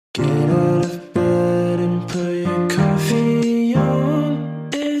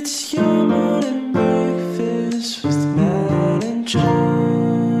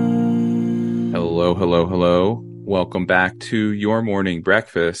welcome back to your morning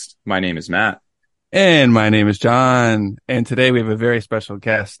breakfast. My name is Matt. And my name is John. And today we have a very special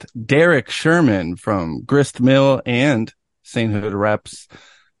guest, Derrick Sherman from Grist Mill and Sainthood Reps.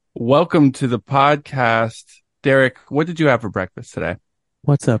 Welcome to the podcast. Derrick, what did you have for breakfast today?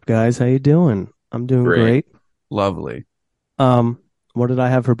 What's up, guys? How you doing? I'm doing great. Lovely. What did I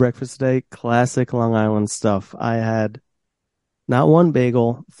have for breakfast today? Classic Long Island stuff. I had not one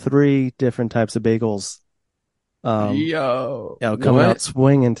bagel, 3 different types of bagels. Coming out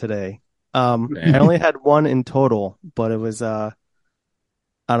swinging today. I only had one in total, but it was I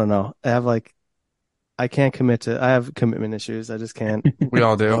don't know. I can't commit to. I have commitment issues. I just can't. We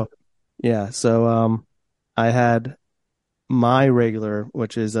all do. So I had my regular,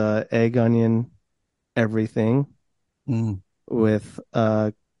 which is egg, onion, everything with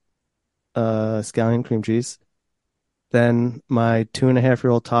scallion cream cheese. Then my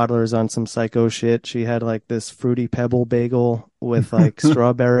 2.5-year-old toddler is on some psycho shit. She had like this fruity pebble bagel with like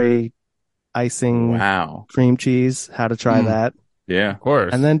strawberry icing, cream cheese. How to try that? Yeah, of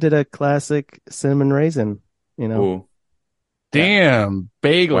course. And then did a classic cinnamon raisin. Ooh. Damn,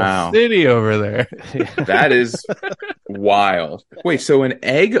 Bagel City over there. That is wild. Wait, so an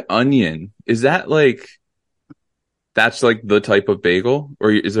egg onion, is that like, that's like the type of bagel? Or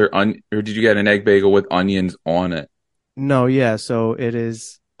is there, or did you get an egg bagel with onions on it? No, yeah. So it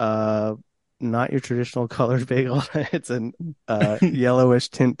is not your traditional colored bagel. It's a yellowish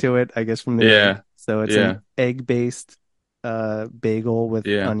tint to it, I guess, from the egg. So it's an egg-based bagel with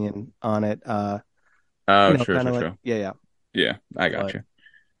onion on it. Sure. Yeah. Yeah, I got you.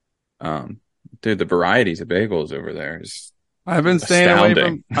 Dude, the varieties of bagels over there is I've been staying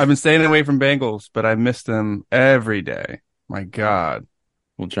away from bagels, but I miss them every day. My God.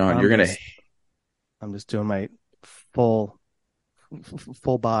 Well, John, I'm just doing my full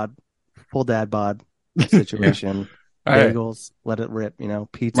dad bod situation. Bagels, let it rip,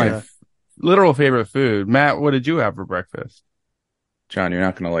 pizza. My literal favorite food. Matt, what did you have for breakfast? John, you're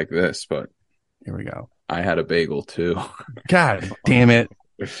not going to like this, but here we go. I had a bagel too. God damn it.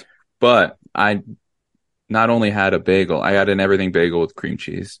 But I not only had a bagel, I had an everything bagel with cream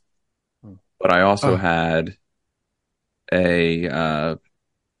cheese, but I also had a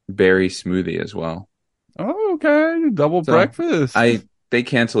berry smoothie as well. Oh, okay. Double breakfast. They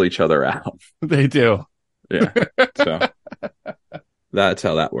cancel each other out. They do. Yeah. So that's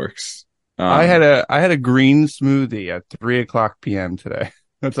how that works. I had a green smoothie at 3:00 p.m. today.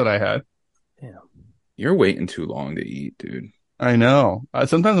 That's what I had. Yeah. You're waiting too long to eat, dude. I know.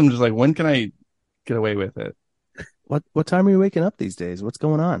 Sometimes I'm just like, when can I get away with it? What time are you waking up these days? What's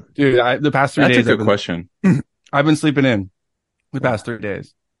going on? Dude, the past 3 days. That's a good question. I've been sleeping in the past 3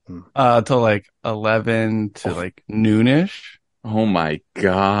 days. Till like 11 to like noonish. Oh my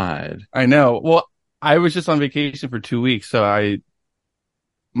God. I know. Well, I was just on vacation for 2 weeks, so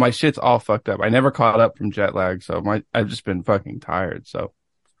my shit's all fucked up. I never caught up from jet lag, so I've just been fucking tired. So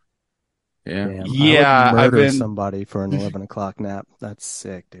yeah, I've been somebody for an 11 o'clock nap. That's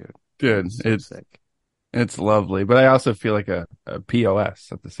sick, dude. Dude, it's sick. It's lovely, but I also feel like a POS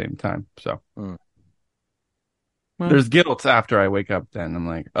at the same time. So there's guilt after I wake up. Then I'm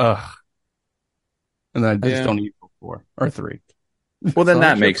like, ugh, and then I just don't eat for 4 or 3. Well, then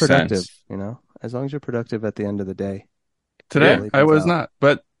that makes sense. As long as you're productive at the end of the day. Today I was not,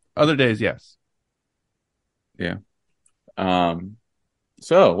 but other days, yes. Yeah.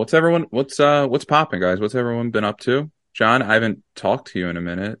 So what's popping, guys? What's everyone been up to? John, I haven't talked to you in a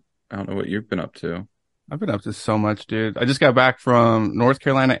minute. I don't know what you've been up to. I've been up to so much, dude. I just got back from North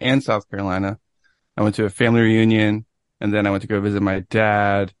Carolina and South Carolina. I went to a family reunion, and then I went to go visit my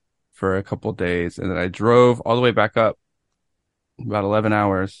dad for a couple days, and then I drove all the way back up about 11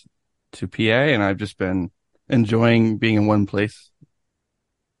 hours to PA, and I've just been enjoying being in one place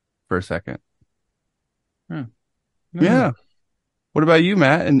for a second. Yeah. What about you,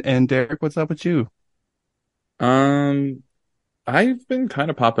 Matt and Derrick? What's up with you? I've been kind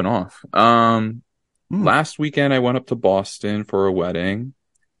of popping off. Last weekend I went up to Boston for a wedding.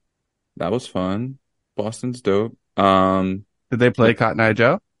 That was fun. Boston's dope. Did they play Cotton Eye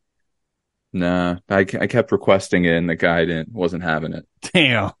Joe? Nah, I kept requesting it and the guy wasn't having it.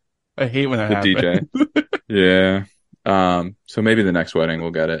 Damn. I hate when that happens. DJ. Yeah. So maybe the next wedding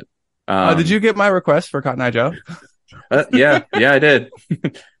we'll get it. Did you get my request for Cotton Eye Joe? Yeah, I did.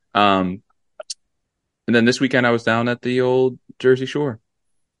 And then this weekend I was down at the old Jersey Shore.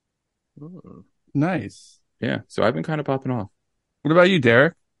 Ooh, nice. Yeah, so I've been kind of popping off. What about you,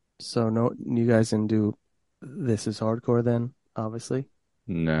 Derrick? So no, you guys didn't do This Is Hardcore then, obviously?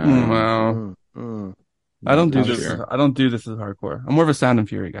 No. Well, I don't do this. I don't do This Is Hardcore. I'm more of a Sound and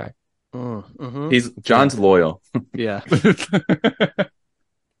Fury guy. John's loyal. Yeah.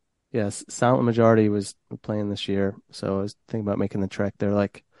 Yes, Silent Majority was playing this year, so I was thinking about making the trek. They're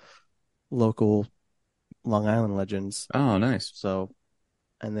like local Long Island legends. Oh, nice. So,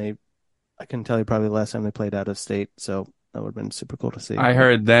 and I couldn't tell you probably the last time they played out of state, so that would have been super cool to see. I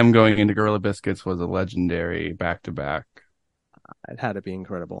heard them going into Gorilla Biscuits was a legendary back to back. It had to be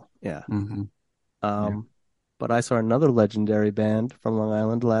incredible. Yeah. Mm-hmm. Yeah. But I saw another legendary band from Long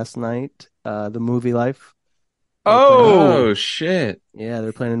Island last night, the Movie Life. Oh shit! Yeah,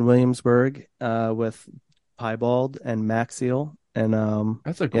 they're playing in Williamsburg with Piebald and Maxiel, and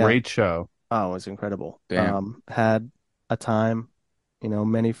that's a great show. Oh, it was incredible. Damn. Had a time,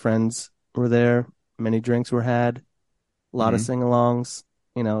 many friends were there, many drinks were had, a lot of sing-alongs,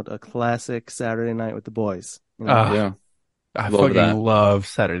 a classic Saturday night with the boys. Yeah, I fucking love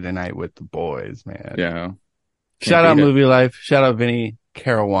Saturday Night with the Boys, man. Yeah. Shout out Movie Life. Shout out Vinny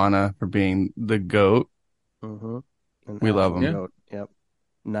Caruana for being the GOAT. Mm-hmm. We love him. GOAT. Yep.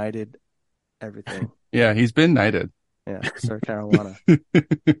 Knighted everything. Yeah, he's been knighted. Yeah, Sir Caruana.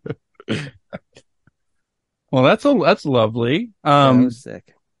 Well, that's lovely. That was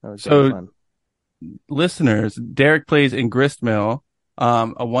sick. That was so fun. Listeners, Derrick plays in Grist Mill,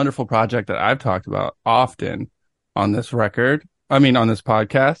 a wonderful project that I've talked about often on this record. I mean, on this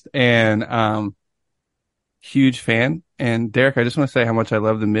podcast, and huge fan. And Derrick, I just want to say how much I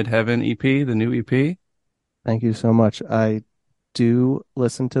love the Midheaven EP, the new EP. Thank you so much. I do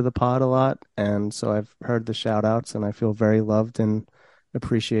listen to the pod a lot, and so I've heard the shout outs, and I feel very loved and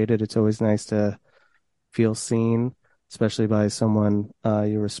appreciated. It's always nice to feel seen, especially by someone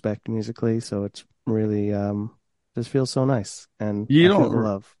you respect musically. So it's really just feels so nice, and you I don't feel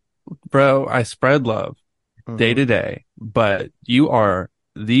love, bro. I spread love day to day, but you are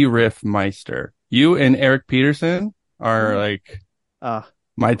the riff meister. You and Eric Peterson are like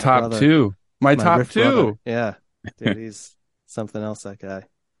my top brother. two. My top two. Brother. Yeah, dude, he's something else. That guy.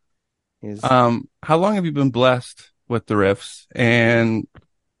 He's how long have you been blessed with the riffs, and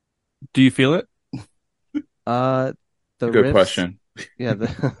do you feel it? The Good riffs, question. Yeah, the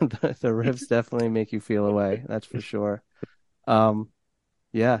riffs definitely make you feel away. That's for sure.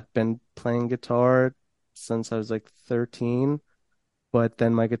 Yeah, been playing guitar since I was like 13, but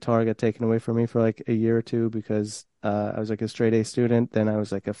then my guitar got taken away from me for like a year or two because I was like a straight A student. Then I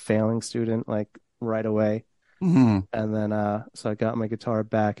was like a failing student like right away. Mm-hmm. And then so I got my guitar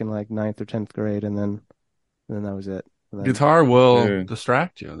back in like 9th or 10th grade, and then that was it. Guitar will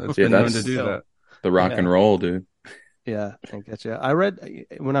distract you. That's been known to do that. The rock and roll, dude. Yeah, I get you. I read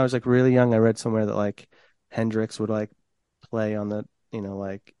when I was like really young, I read somewhere that like Hendrix would like play on the,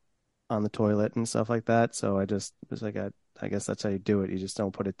 like on the toilet and stuff like that. So I just was like, I guess that's how you do it. You just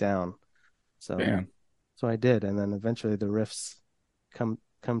don't put it down. So, so I did. And then eventually the riffs come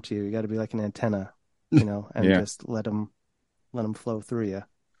to you. You got to be like an antenna, and just let them flow through you.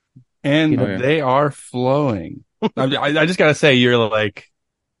 And they are flowing. I just got to say, you're like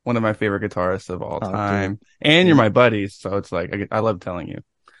one of my favorite guitarists of all time. Dude. And you're my buddies. So it's like, I love telling you.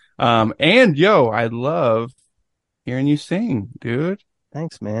 And I love hearing you sing, dude.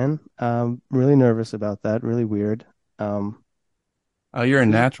 Thanks, man. Really nervous about that. Really weird. Oh, you're a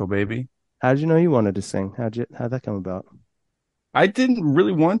natural, baby. How'd you know you wanted to sing? How'd that come about? I didn't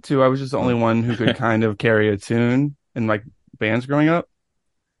really want to. I was just the only one who could kind of carry a tune in like bands growing up.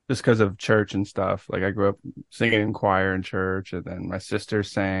 Just because of church and stuff. Like I grew up singing in choir in church, and then my sisters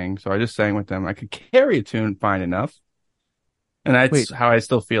sang, so I just sang with them. I could carry a tune fine enough, and that's how I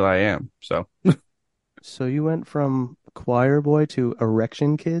still feel I am. So, so you went from choir boy to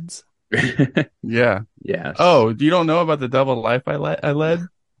erection kids? Yeah. Yes. Oh, you don't know about the double life I led? I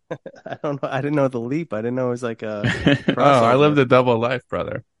don't know. I didn't know the leap. I didn't know it was like a. Oh, I lived a double life,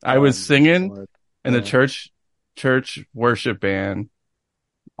 brother. I was singing in the church worship band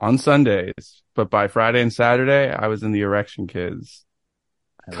on Sundays, but by Friday and Saturday, I was in the erection kids,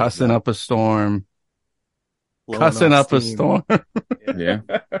 cussing up a storm, Yeah,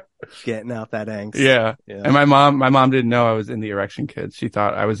 getting out that angst. Yeah. And my mom didn't know I was in the erection kids. She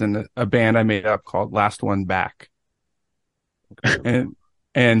thought I was in a band I made up called Last One Back,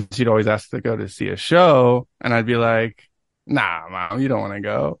 and she'd always ask to go to see a show, and I'd be like, "Nah, Mom, you don't want to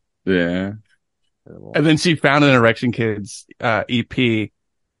go." Yeah. And then she found an Erection Kids EP.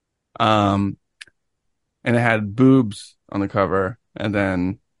 And it had boobs on the cover, and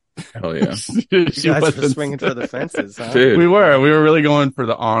then hell yeah, you guys were swinging for the fences, huh? Dude. We were really going for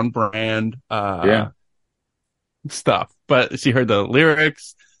the on brand stuff. But she heard the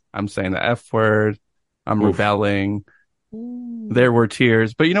lyrics. I'm saying the F word. I'm rebelling. There were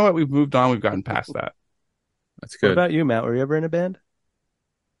tears, but you know what? We've moved on. We've gotten past that. That's good. What about you, Matt? Were you ever in a band?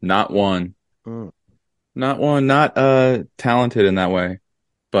 Not one. Mm. Not one. Not talented in that way.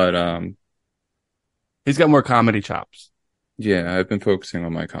 But He's got more comedy chops. yeah, I've been focusing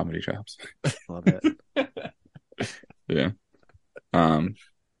on my comedy chops. Love it. Yeah.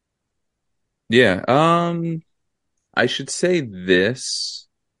 Yeah. I should say this.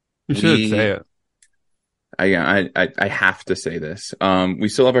 You should say it. I have to say this. We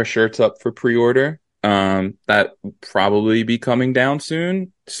still have our shirts up for pre-order. That will probably be coming down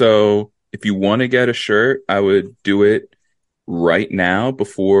soon. So if you want to get a shirt, I would do it right now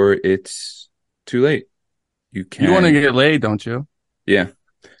before it's too late. You want to get laid, don't you? Yeah.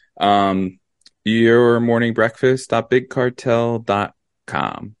 Your morning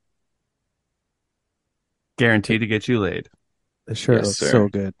breakfast.bigcartel.com. Guaranteed to get you laid. The shirt looks so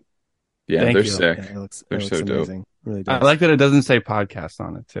good. Yeah, Thank they're you. sick. Yeah, it looks so amazing. dope. Really does. I like that it doesn't say podcast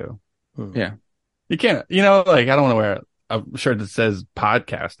on it too. Yeah. You can't, like I don't want to wear a shirt that says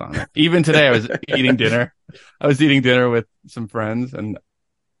podcast on it. Even today I was eating dinner. I was eating dinner with some friends and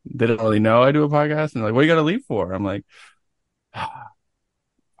they didn't really know I do a podcast. And they're like, what are you got to leave for? I'm like,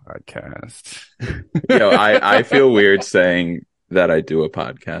 podcast. I feel weird saying that I do a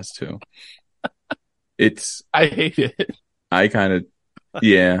podcast too. I hate it. I kind of,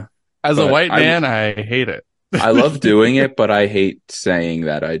 yeah. As a white man, I hate it. I love doing it, but I hate saying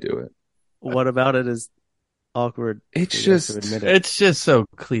that I do it. What about it is awkward? It's just so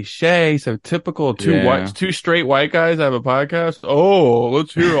cliche, so typical. Two straight white guys have a podcast. Oh,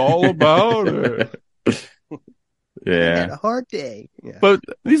 let's hear all about it. Yeah. I had a hard day. Yeah. But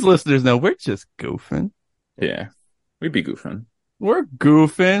these listeners know we're just goofing. Yeah. We'd be goofing. We're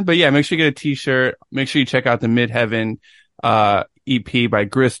goofing. But yeah, make sure you get a t-shirt. Make sure you check out the Midheaven EP by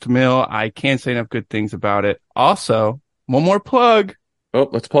Grist Mill. I can't say enough good things about it. Also, one more plug. Oh,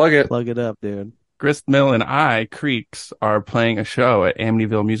 let's plug it. Plug it up, dude. Grist Mill and Creeks, are playing a show at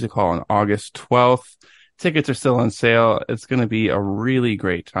Amityville Music Hall on August 12th. Tickets are still on sale. It's going to be a really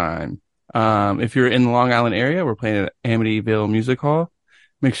great time. If you're in the Long Island area, we're playing at Amityville Music Hall.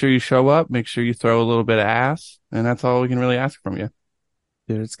 Make sure you show up. Make sure you throw a little bit of ass. And that's all we can really ask from you.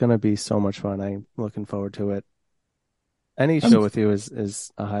 Dude, it's going to be so much fun. I'm looking forward to it. Any show with you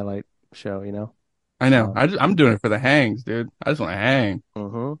is a highlight show, you know? I know. I'm doing it for the hangs, dude. I just want to hang.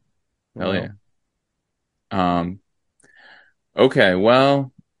 Mm-hmm. Hell yeah. Okay,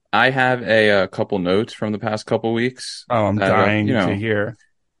 well, I have a couple notes from the past couple weeks. Oh, I'm dying to hear.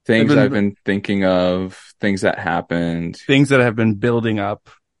 Things I've been thinking of, things that happened. Things that have been building up.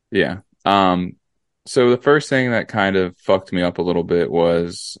 Yeah. So the first thing that kind of fucked me up a little bit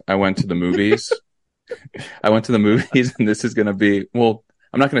was I went to the movies. And this is going to be, well,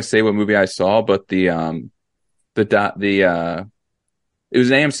 I'm not going to say what movie I saw, but it was an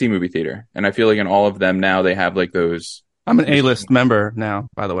AMC movie theater. And I feel like in all of them now they have like those. I'm an A-list member now,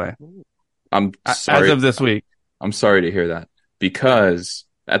 by the way. I'm sorry. As of this week. I'm sorry to hear that, because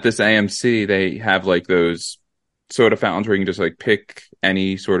at this AMC, they have like those soda fountains where you can just like pick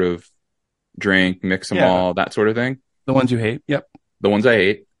any sort of drink, mix them all, that sort of thing. The ones you hate. Yep. The ones I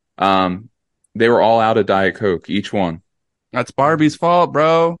hate. They were all out of Diet Coke, each one. That's Barbie's fault,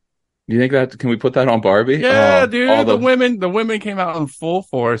 bro. You think that, can we put that on Barbie? Yeah, dude. The women came out in full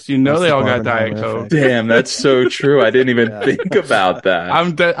force. They all got Diet Coke. Damn, that's so true. I didn't even think about that.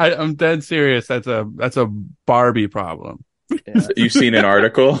 I'm dead serious. That's a Barbie problem. Yeah. You've seen an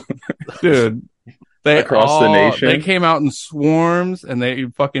article? Dude. Across the nation. They came out in swarms and they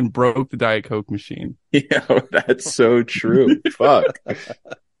fucking broke the Diet Coke machine. Yeah, that's so true. Fuck.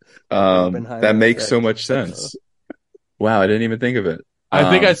 That makes so much sense. Wow, I didn't even think of it. I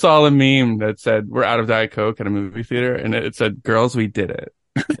think I saw a meme that said we're out of Diet Coke at a movie theater, and it said, "Girls, we did it."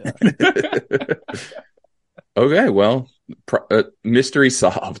 Okay, well, mystery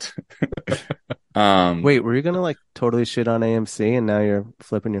solved. Wait, were you gonna like totally shit on AMC, and now you're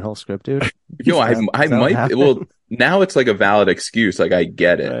flipping your whole script, dude? I might. Well, now it's like a valid excuse. Like I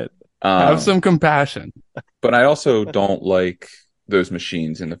get it. Right. Have some compassion. But I also don't like those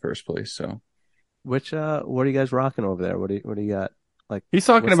machines in the first place. So, what are you guys rocking over there? What do you got? Like, he's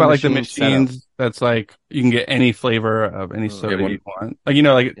talking about like the machines that's like you can get any flavor of any soda you want.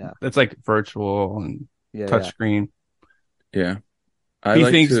 Like it's like virtual and touchscreen. Yeah.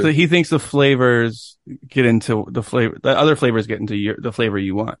 He thinks the flavors get into the flavor. The other flavors get into the flavor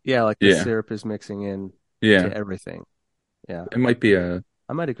you want. Yeah, like the syrup is mixing in to everything. Yeah, it might be I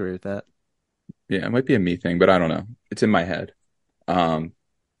might agree with that. Yeah, it might be a me thing, but I don't know. It's in my head. Then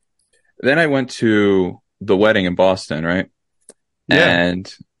I went to the wedding in Boston, right? Yeah.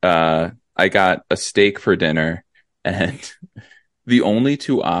 And I got a steak for dinner, and the only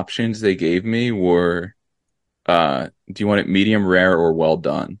two options they gave me were Do you want it medium rare or well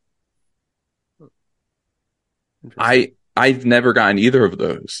done? I've never gotten either of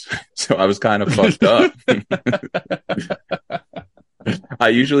those, so I was kind of fucked up. I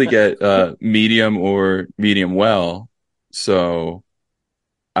usually get medium or medium well, so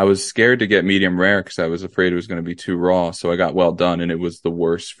I was scared to get medium rare because I was afraid it was going to be too raw. So I got well done, and it was the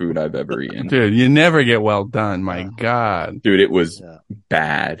worst food I've ever eaten. Dude, you never get well done. My God, dude, it was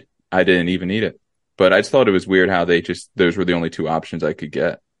bad. I didn't even eat it, but I just thought it was weird how those were the only two options I could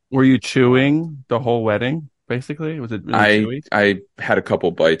get. Were you chewing the whole wedding? Basically, was it really chewy? I had a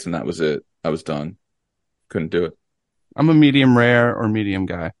couple bites and that was it. I was done. Couldn't do it. I'm a medium rare or medium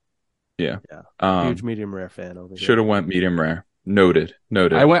guy. Yeah. Huge medium rare fan over here. Should have went medium rare. Noted.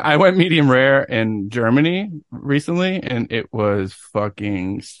 I went medium rare in Germany recently, and it was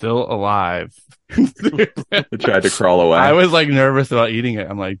fucking still alive. It tried to crawl away. I was like nervous about eating it.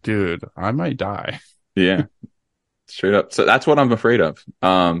 I'm like, dude, I might die. Yeah. Straight up. So that's what I'm afraid of.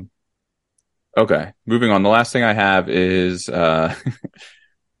 Okay, moving on. The last thing I have is I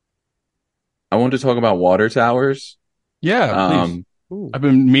want to talk about water towers. Yeah, please. I've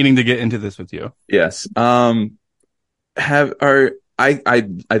been meaning to get into this with you. Yes. I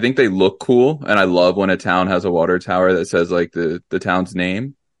think they look cool, and I love when a town has a water tower that says like the town's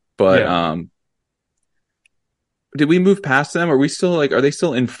name. But did we move past them? Are we still are they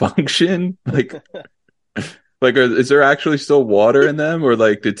still in function? Is there actually still water in them, or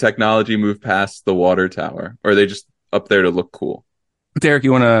did technology move past the water tower, or are they just up there to look cool? Derrick,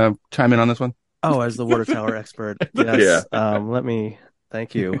 you want to chime in on this one? Oh, as the water tower expert, yes. Yeah.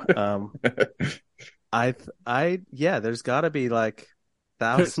 Thank you. There's got to be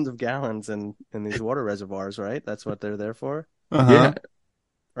thousands of gallons in these water reservoirs, right? That's what they're there for. Uh-huh. Yeah.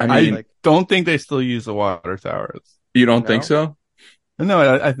 Right? I don't think they still use the water towers. You don't think so?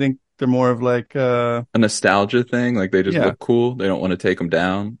 No, I think they're more of a nostalgia thing. They just look cool. They don't want to take them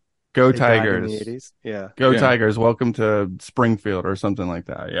down. Go Tigers. In the 80s. Yeah. Go Tigers. Welcome to Springfield or something like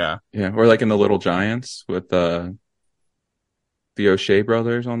that. Yeah. Yeah. Or in the Little Giants with the O'Shea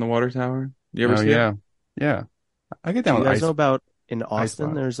brothers on the water tower. You ever see it? Yeah. I get down with you guys know about in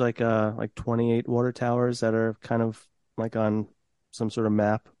Austin, there's 28 water towers that are kind of on some sort of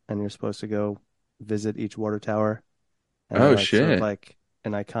map, and you're supposed to go visit each water tower. And shit. Sort of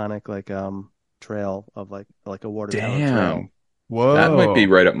an iconic trail of a water tower trail. Damn. Whoa. That might be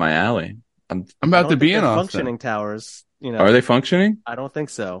right up my alley. I'm about to be in Austin. Functioning towers, Are they functioning? I don't think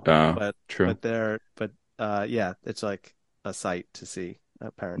so. Oh, but true. But it's a sight to see,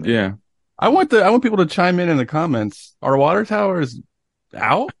 apparently. Yeah. I want people to chime in the comments. Are water towers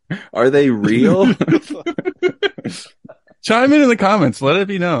out? Are they real? Chime in the comments. Let it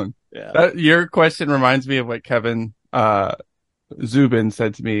be known. Yeah. Your question reminds me of what Kevin Zubin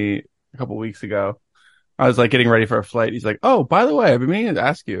said to me a couple weeks ago. I was getting ready for a flight. He's like, "Oh, by the way, I've been meaning to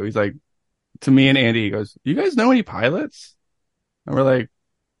ask you." He's like, to me and Andy, he goes, "You guys know any pilots?" And we're like,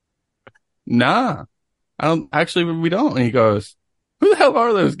 "Nah, I don't. Actually, we don't." And he goes, "Who the hell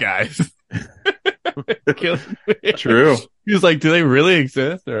are those guys?" True. He was like, "Do they really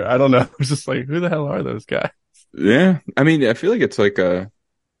exist?" Or I don't know. I was just like, "Who the hell are those guys?" Yeah, I mean, I feel like it's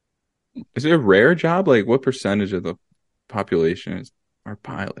is it a rare job? What percentage of the population are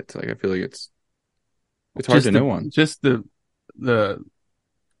pilots? I feel like it's hard to know one. Just the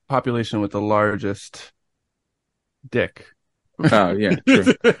population with the largest dick. Oh yeah,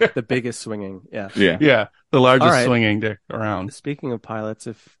 true. The biggest swinging. Yeah. The largest swinging dick around. Speaking of pilots,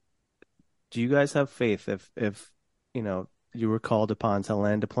 do you guys have faith if you were called upon to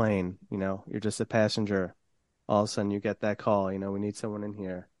land a plane, you're just a passenger, all of a sudden you get that call, we need someone in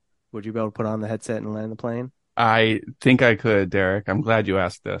here. Would you be able to put on the headset and land the plane? I think I could, Derrick. I'm glad you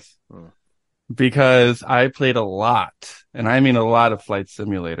asked this. Because I played a lot, and I mean a lot of Flight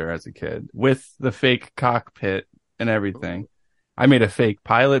Simulator as a kid, with the fake cockpit and everything. I made a fake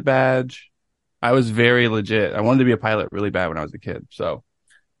pilot badge. I was very legit. I wanted to be a pilot really bad when I was a kid. So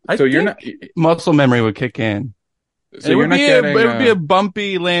you're not muscle memory would kick in. So it would be a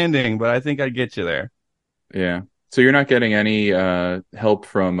bumpy landing, but I think I'd get you there. Yeah. So you're not getting any help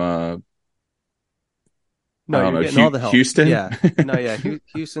from No, you're getting all the help. Houston? Yeah. No, yeah.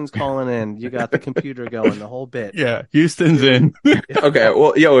 Houston's calling in. You got the computer going, the whole bit. Yeah, Houston's in. Okay,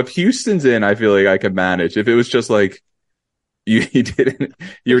 well, if Houston's in, I feel like I could manage. If it was just you didn't,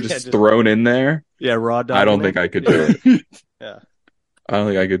 you were just thrown in there. Yeah, raw dog. I don't think I could do it. Yeah. I don't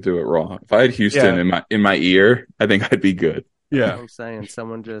think I could do it raw. If I had Houston in my ear, I think I'd be good. Yeah. I'm saying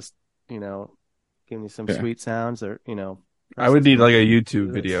someone just, give me some sweet sounds or, I would need a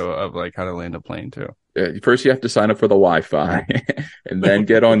YouTube video of how to land a plane too. Yeah, first you have to sign up for the Wi-Fi and then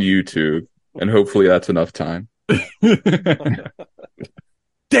get on YouTube, and hopefully that's enough time.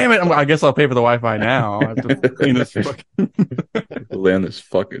 Damn it! I guess I'll pay for the Wi-Fi now. I have to clean this. Land this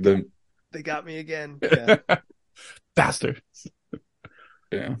fucker. They got me again. Yeah. Bastard.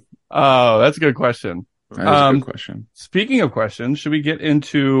 Yeah. Oh, that's a good question. That is a good question. Speaking of questions, should we get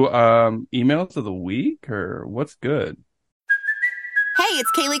into emails of the week or what's good? Hey,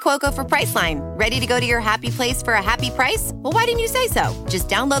 it's Kaylee Cuoco for Priceline. Ready to go to your happy place for a happy price? Well, why didn't you say so? Just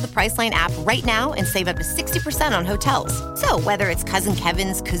download the Priceline app right now and save up to 60% on hotels. So whether it's Cousin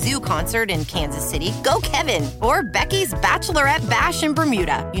Kevin's Kazoo Concert in Kansas City, go Kevin, or Becky's Bachelorette Bash in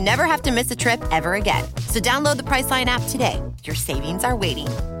Bermuda, you never have to miss a trip ever again. So download the Priceline app today. Your savings are waiting.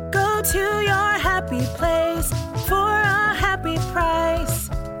 Go to your happy place for a happy price.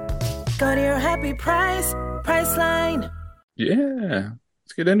 Go to your happy price, Priceline. Yeah,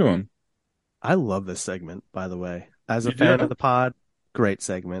 let's get into them. I love this segment, by the way. As a fan of the pod, great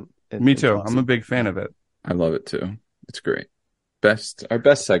segment. Me too. Awesome. I'm a big fan of it. I love it too. It's great. Our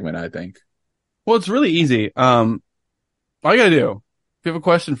best segment, I think. Well, it's really easy. All you gotta do, if you have a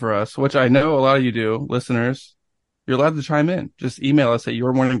question for us, which I know a lot of you do, listeners, you're allowed to chime in. Just email us at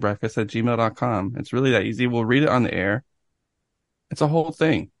yourmorningbreakfast@gmail.com. It's really that easy. We'll read it on the air. It's a whole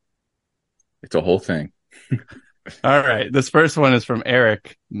thing. It's a whole thing. All right. This first one is from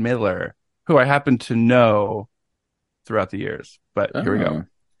Eric Miller, who I happen to know throughout the years. But here we go.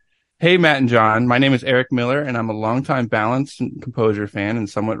 Hey, Matt and John. My name is Eric Miller, and I'm a longtime Balance and Composure fan and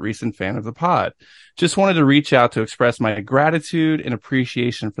somewhat recent fan of the pod. Just wanted to reach out to express my gratitude and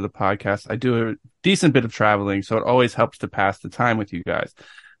appreciation for the podcast. I do a decent bit of traveling, so it always helps to pass the time with you guys.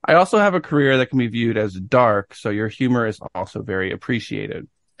 I also have a career that can be viewed as dark, so your humor is also very appreciated.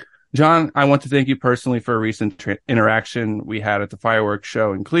 John, I want to thank you personally for a recent interaction we had at the fireworks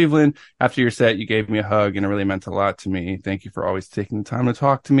show in Cleveland. After your set, you gave me a hug, and it really meant a lot to me. Thank you for always taking the time to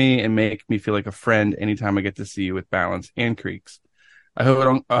talk to me and make me feel like a friend anytime I get to see you with Balance and Creeks. I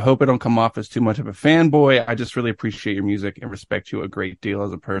hope I don't come off as too much of a fanboy. I just really appreciate your music and respect you a great deal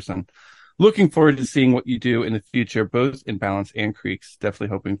as a person. Looking forward to seeing what you do in the future, both in Balance and Creeks. Definitely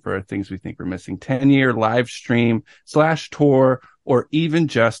hoping for things we think we're missing. 10-year live stream / tour, or even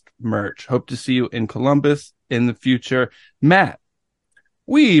just merch. Hope to see you in Columbus in the future. Matt,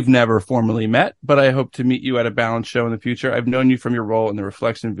 we've never formally met, but I hope to meet you at a Balance show in the future. I've known you from your role in the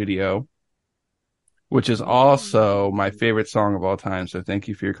Reflection video, which is also my favorite song of all time. So thank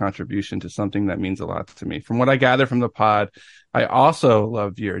you for your contribution to something that means a lot to me. From what I gather from the pod, I also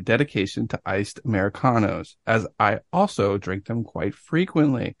loved your dedication to iced Americanos, as I also drink them quite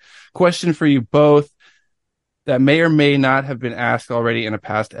frequently. Question for you both that may or may not have been asked already in a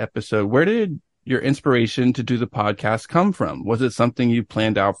past episode. Where did your inspiration to do the podcast come from? Was it something you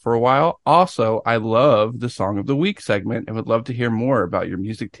planned out for a while? Also, I love the Song of the Week segment and would love to hear more about your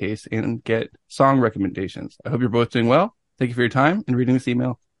music taste and get song recommendations. I hope you're both doing well. Thank you for your time and reading this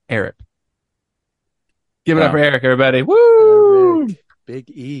email. Eric. Give it up for Eric, everybody. Woo! Eric.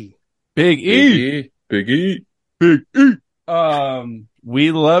 Big E. Big E. Big E. Big E.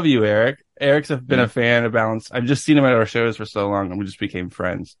 We love you, Eric. Eric's been a fan of Balance. I've just seen him at our shows for so long and we just became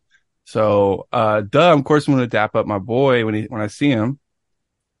friends. So, of course I'm going to dap up my boy when I see him.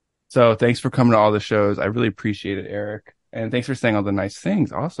 So thanks for coming to all the shows. I really appreciate it, Eric. And thanks for saying all the nice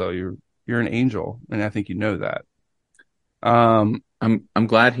things. Also, you're an angel, and I think you know that. I'm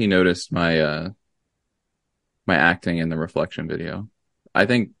glad he noticed my my acting in the Reflection video. I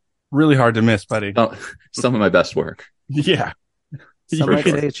think really hard to miss, buddy. Some of my best work. Yeah. Some might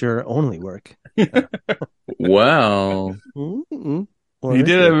say it's your only work. Well, he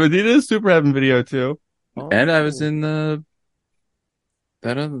did a Super Heaven video too. And I was in the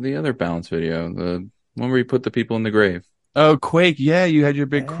other Balance video, the one where you put the people in the grave. Oh, Quake! Yeah, you had your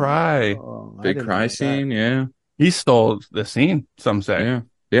big cry, big cry scene. That. Yeah, he stole the scene. Some say.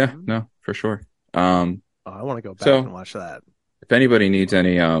 Yeah, no, for sure. I want to go back and watch that. If anybody needs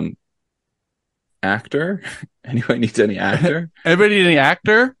any actor, anybody need any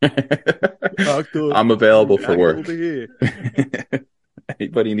actor? I'm available for work.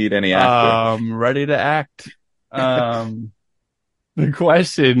 Anybody need any actor? Ready to act. The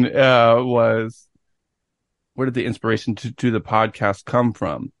question was, where did the inspiration to the podcast come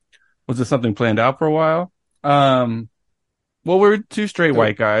from? Was it something planned out for a while? Well, we're two straight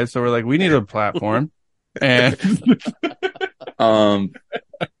white guys, so we're like, we need a platform. And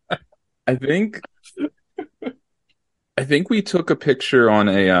I think we took a picture on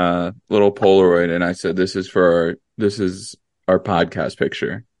a little Polaroid, and I said, this is our podcast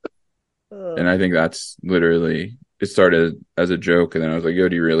picture. And I think that's literally, it started as a joke, and then I was like, yo,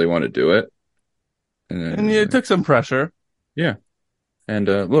 do you really want to do it? And it took some pressure. Yeah. And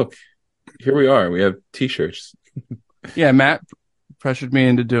look, here we are. We have t-shirts. Yeah, Matt pressured me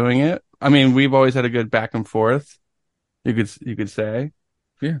into doing it. I mean, we've always had a good back and forth. You could say.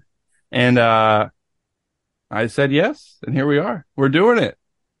 Yeah. And I said yes, and here we are. We're doing it.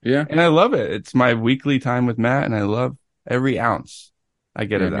 Yeah. And I love it. It's my weekly time with Matt, and I love every ounce I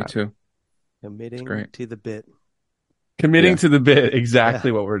get of that. Me too. Committing to the bit. Committing to the bit,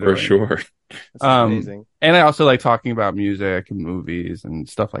 exactly what we're doing. For sure. That's amazing. And I also like talking about music and movies and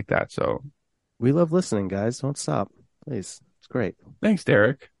stuff like that. So we love listening, guys. Don't stop. Please. It's great. Thanks,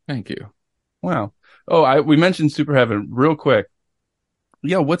 Derrick. Thank you. Wow. Oh, we mentioned Super Heaven real quick.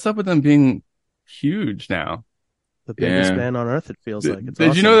 Yeah, what's up with them being huge now? The biggest band on earth, it feels like. It's Did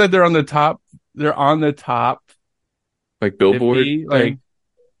awesome. you know that they're on the top? They're on the top. Like Billboard? 50, like,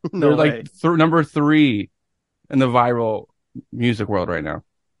 no they're way. like number 3 in the viral music world right now.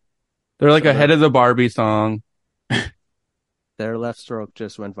 They're like ahead of the Barbie song. Their Left Stroke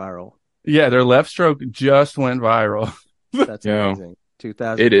just went viral. Yeah, their Left Stroke just went viral. That's amazing.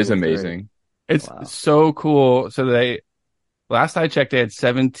 2000. It is amazing. It's so cool. So last I checked, they had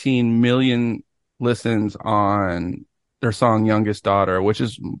 17 million listens on their song Youngest Daughter, which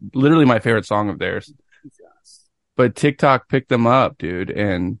is literally my favorite song of theirs. But TikTok picked them up, dude,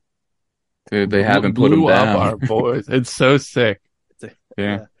 and they haven't put them down. Up our boys. It's so sick.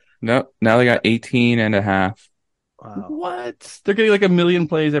 Yeah. No, now they got 18 and a half. Wow. What? They're getting like 1 million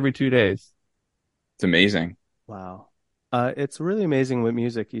plays every 2 days. It's amazing. Wow. It's really amazing with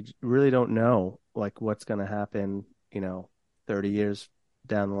music. You really don't know like what's going to happen, 30 years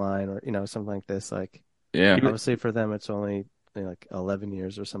down the line or, something like this. Like, yeah, obviously for them, it's only like 11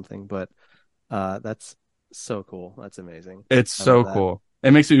 years or something, but that's so cool. That's amazing. It's so cool.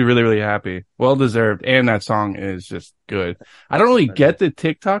 It makes me really, really happy. Well deserved. And that song is just good. I don't really get the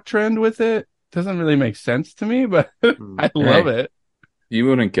TikTok trend with it. Doesn't really make sense to me, but I love it. You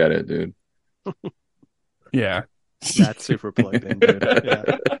wouldn't get it, dude. Yeah. That's super plugged in, dude.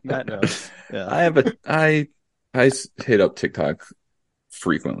 Yeah. Matt knows. Yeah. I hit up TikTok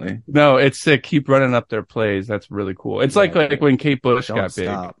frequently. No, it's sick. Keep running up their plays. That's really cool. It's like when Kate Bush got big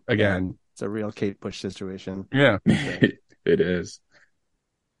again. Yeah. It's a real Kate Bush situation. Yeah. It is.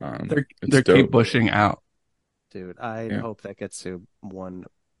 They're Kate Bushing out. Dude, I hope that gets to 1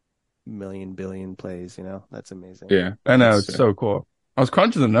 million billion plays, That's amazing. Yeah. I know, it's so cool. I was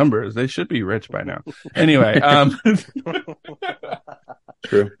crunching the numbers. They should be rich by now. Anyway, true.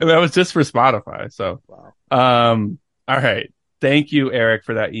 And that was just for Spotify. So, wow. All right. Thank you, Eric,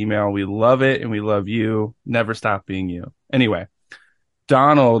 for that email. We love it and we love you. Never stop being you. Anyway,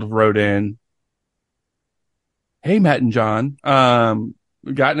 Donald wrote in, "Hey, Matt and John,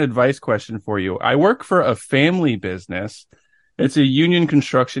 got an advice question for you. I work for a family business. It's a union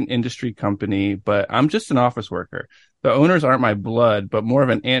construction industry company, but I'm just an office worker. The owners aren't my blood, but more of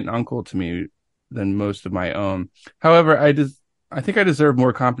an aunt and uncle to me than most of my own. However, I think I deserve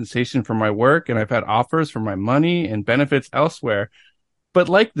more compensation for my work, and I've had offers for my money and benefits elsewhere, but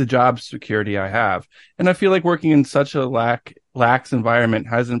like the job security I have. And I feel like working in such a lax environment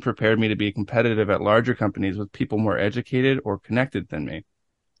hasn't prepared me to be competitive at larger companies with people more educated or connected than me.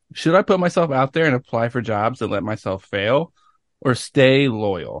 Should I put myself out there and apply for jobs and let myself fail, or stay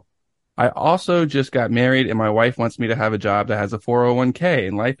loyal? I also just got married and my wife wants me to have a job that has a 401k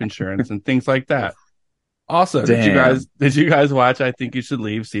and life insurance and things like that. Also, did you guys watch I Think You Should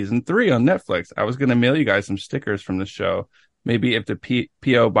Leave season 3 on Netflix? I was going to mail you guys some stickers from the show. Maybe if the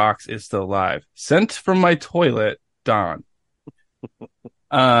P.O. box is still alive. Sent from my toilet, Don."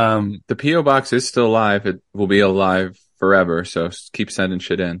 The P.O. box is still alive. It will be alive forever, so keep sending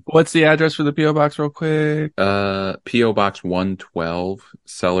shit in. What's the address for the P.O. box real quick? P.O. Box 112,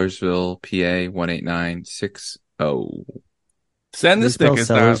 Sellersville, PA 18960. Send the stickers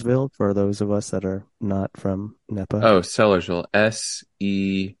down. Sellersville for those of us that are not from NEPA. Oh, Sellersville.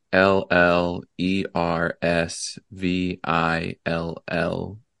 SELLERSVILLE.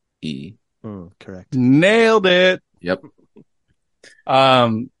 Correct. Nailed it. Yep.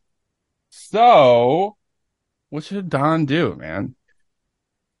 So what should Don do, man?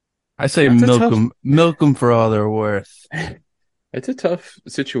 I say milk them for all they're worth. It's a tough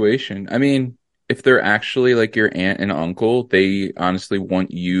situation. I mean, if they're actually like your aunt and uncle, they honestly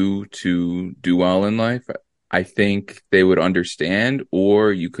want you to do well in life. I think they would understand,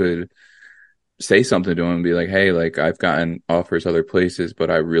 or you could say something to them and be like, "Hey, like I've gotten offers other places, but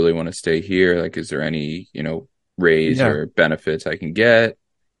I really want to stay here. Like, is there any, raise or benefits I can get?"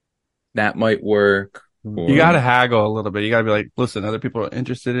 That might work. Or... You got to haggle a little bit. You got to be like, "Listen, other people are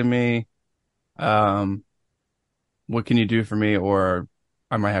interested in me. What can you do for me? Or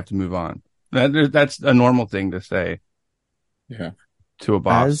I might have to move on." That's a normal thing to say. Yeah. To a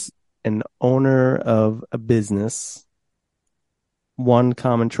boss. an owner of a business, one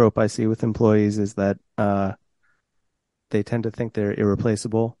common trope I see with employees is that they tend to think they're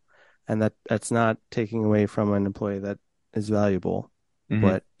irreplaceable, and that's not taking away from an employee that is valuable.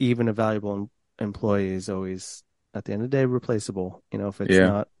 But even a valuable employee is always, at the end of the day, replaceable. If it's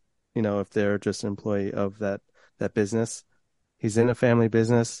not, if they're just an employee of that business, he's in a family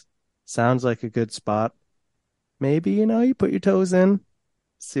business, sounds like a good spot. Maybe, you put your toes in,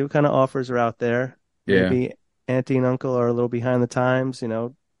 see what kind of offers are out there. Yeah. Maybe auntie and uncle are a little behind the times,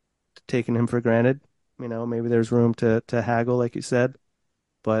 taking him for granted. Maybe there's room to haggle, like you said.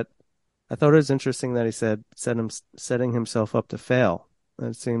 But I thought it was interesting that he said setting himself up to fail.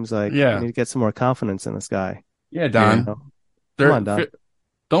 It seems like you need to get some more confidence in this guy. Yeah, Don. Come on, Don.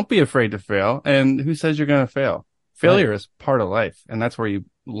 Don't be afraid to fail. And who says you're going to fail? Failure is part of life, and that's where you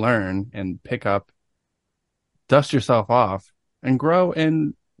learn and pick up, dust yourself off, and grow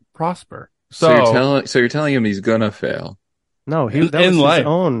and prosper. So you're telling him he's gonna fail? No,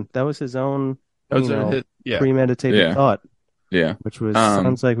 that was his own premeditated thought. Yeah, which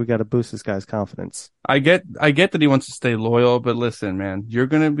sounds like we got to boost this guy's confidence. I get that he wants to stay loyal, but listen, man, you're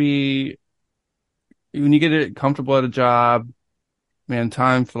gonna be, when you get it comfortable at a job, man,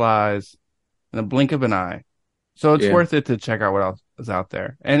 time flies in a blink of an eye. So it's worth it to check out what else is out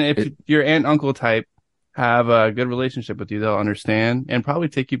there. And if your aunt uncle type have a good relationship with you, they'll understand and probably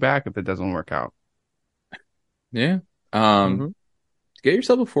take you back if it doesn't work out. Yeah. Get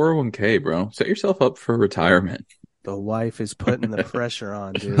yourself a 401k, bro. Set yourself up for retirement. The wife is putting the pressure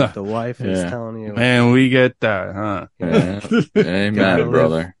on, dude. The wife is telling you. Man, we get that, huh? Yeah. Amen,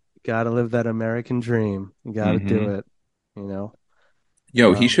 brother. Gotta live that American dream. You gotta do it,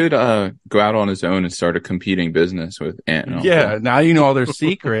 Yo, he should go out on his own and start a competing business with aunt and uncle. Yeah, now you know all their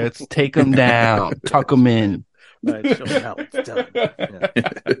secrets. Take them down. Tuck them in. Right, show them how it's done.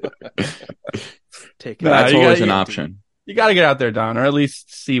 Take it. That's always an option. You got to get out there, Don, or at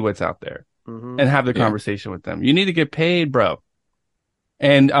least see what's out there and have the conversation with them. You need to get paid, bro.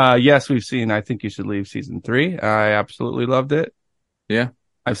 And yes, we've seen I Think You Should Leave season 3. I absolutely loved it. Yeah.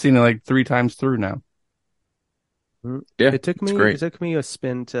 I've seen it like 3 times through now. Yeah, it took me a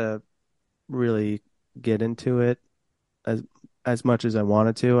spin to really get into it as much as I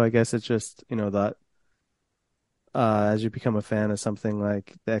wanted to. I guess it's just, that as you become a fan of something,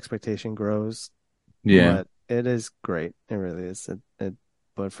 like the expectation grows. Yeah. But it is great. It really is.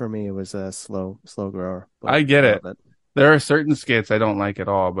 But for me, it was a slow grower. I get it. There are certain skits I don't like at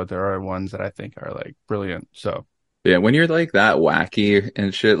all, but there are ones that I think are like brilliant. So yeah, when you're like that wacky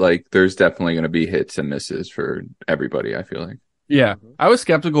and shit, like there's definitely going to be hits and misses for everybody, I feel like. Yeah. I was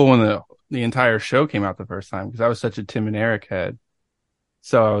skeptical when the entire show came out the first time because I was such a Tim and Eric head.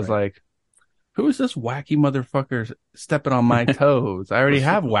 So I was like, who is this wacky motherfucker stepping on my toes? I already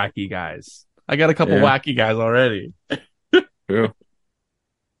have wacky guys. I got a couple wacky guys already. True.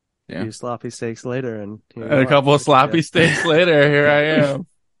 A few sloppy steaks later. And a couple of sloppy steaks later, here I am.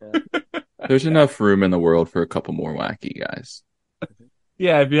 There's enough room in the world for a couple more wacky guys.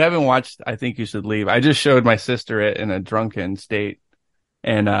 Yeah, if you haven't watched I Think You Should Leave, I just showed my sister it in a drunken state,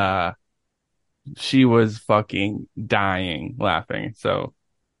 and she was fucking dying laughing. So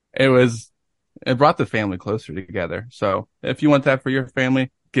it brought the family closer together. So if you want that for your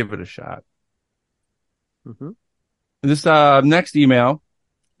family, give it a shot. This next email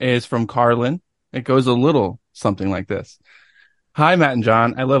is from Carlin. It goes a little something like this. Hi, Matt and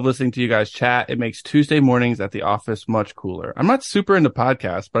John. I love listening to you guys chat. It makes Tuesday mornings at the office much cooler. I'm not super into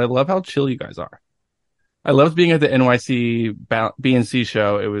podcasts, but I love how chill you guys are. I loved being at the NYC BNC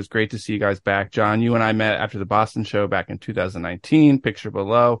show. It was great to see you guys back. John, you and I met after the Boston show back in 2019. Picture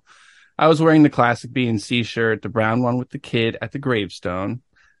below. I was wearing the classic BNC shirt, the brown one with the kid at the gravestone.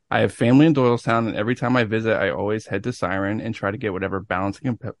 I have family in Doylestown, and every time I visit, I always head to Siren and try to get whatever balancing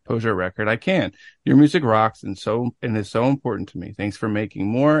and composure record I can. Your music rocks and is so important to me. Thanks for making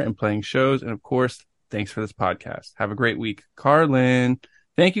more and playing shows. And of course, thanks for this podcast. Have a great week. Carlin.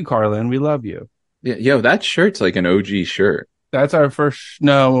 Thank you, Carlin. We love you. Yeah, yo, that shirt's like an OG shirt. That's our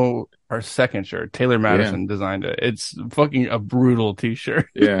our second shirt. Taylor Madison designed it. It's fucking a brutal t-shirt.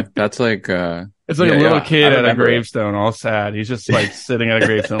 Yeah, that's like it's like a little kid at a gravestone, all sad. He's just like sitting at a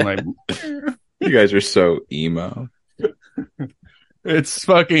gravestone like you guys are so emo. It's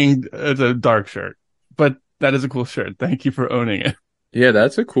a dark shirt. But that is a cool shirt. Thank you for owning it. Yeah,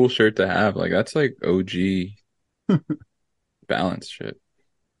 that's a cool shirt to have. Like that's like OG balance shit.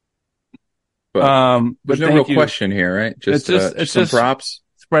 But there's no real question here, right? Just some props.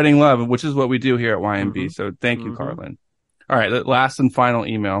 Spreading love, which is what we do here at YMB. So thank you, Carlin. All right, the last and final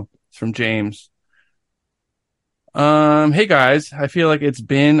email is from James. Hey guys, I feel like it's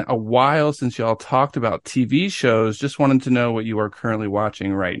been a while since y'all talked about TV shows. Just wanted to know what you are currently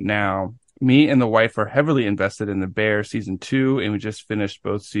watching right now. Me and the wife are heavily invested in The Bear season 2, and we just finished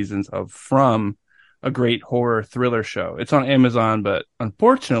both seasons of From, a great horror thriller show. It's on Amazon, but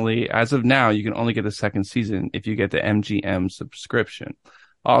unfortunately, as of now, you can only get the second season if you get the MGM subscription.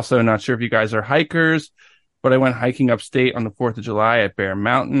 Also, not sure if you guys are hikers, but I went hiking upstate on the 4th of July at Bear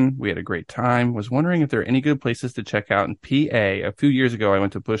Mountain. We had a great time. Was wondering if there are any good places to check out in PA. A few years ago, I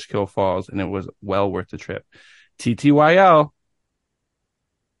went to Bushkill Falls, and it was well worth the trip. TTYL.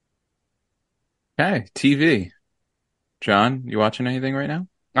 Okay, TV. John, you watching anything right now?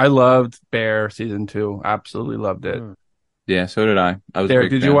 I loved Bear season 2. Absolutely loved it. Yeah, so did I. I was Derrick,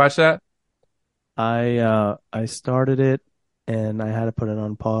 did you watch that? I started it and I had to put it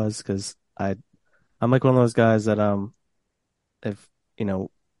on pause because I'm like one of those guys that if when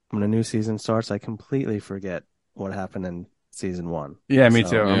a new season starts, I completely forget what happened in season 1. Yeah, me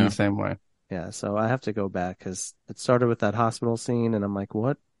too. Yeah. I'm the same way. Yeah, so I have to go back because it started with that hospital scene, and I'm like,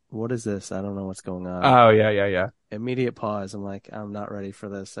 what is this? I don't know what's going on. Oh, yeah. Immediate pause. I'm like, I'm not ready for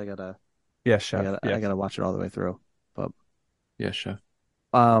this. I gotta watch it all the way through. But Yeah, chef.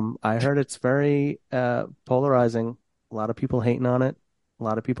 I heard it's very polarizing. A lot of people hating on it. A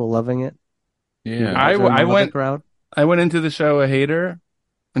lot of people loving it. Yeah. I went into the show a hater,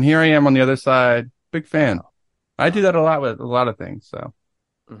 and here I am on the other side, big fan. I do that a lot with a lot of things. So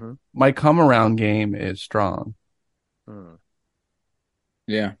my come around game is strong.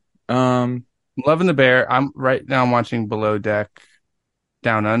 Yeah. Loving The Bear. I'm watching Below Deck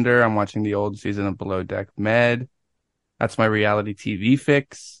Down Under. I'm watching the old season of Below Deck Med. That's my reality TV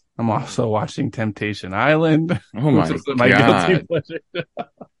fix. I'm also watching Temptation Island. Oh my God. Guilty pleasure.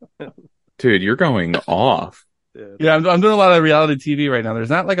 Dude, you're going off. Yeah, I'm doing a lot of reality TV right now.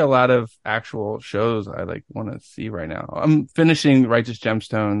 There's not like a lot of actual shows I like want to see right now. I'm finishing Righteous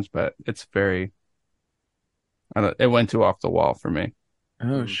Gemstones, but it's very, it went too off the wall for me.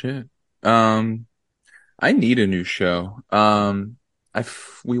 Oh shit. I need a new show.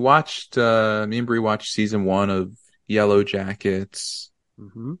 We watched me and Bree watched season 1 of Yellow Jackets.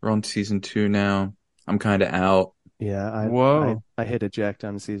 We're on season 2 now. I'm kind of out. Yeah, I hit eject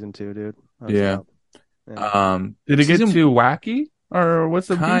on season 2, dude. Yeah. Did it get too wacky, or what's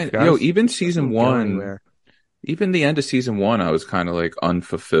the beef, guys? Even season 1, even the end of season 1, I was kind of like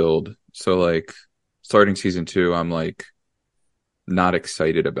unfulfilled. So like starting season 2, I'm like not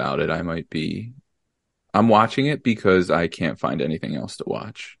excited about it. I'm watching it because I can't find anything else to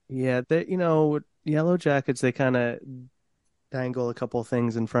watch. Yeah, with Yellow Jackets, they kind of dangle a couple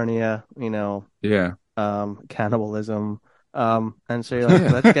things in front of you, Yeah. Cannibalism. And so you're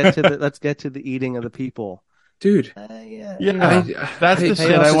like, let's get to the eating of the people. Dude. That's the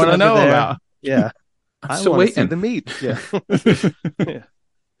shit I want to know about. Yeah. I'm still waiting. The meat. Yeah.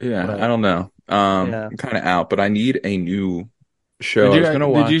 Yeah. I don't know. I'm kind of out, but I need a new show.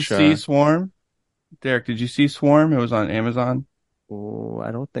 Did you see Swarm? Derrick, did you see Swarm? It was on Amazon. Oh,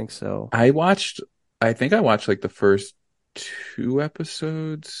 I don't think so. I think I watched like the first 2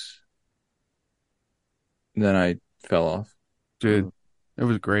 episodes. Then I fell off. Dude, it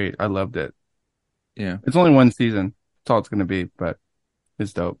was great. I loved it. Yeah. It's only 1 season. That's all it's going to be, but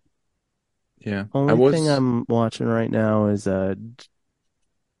it's dope. Yeah. Only thing I'm watching right now is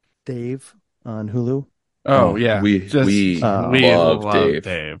Dave on Hulu. Oh, yeah. We love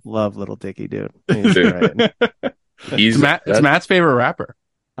Dave. Love Little Dicky, dude. He's great. It's Matt's favorite rapper.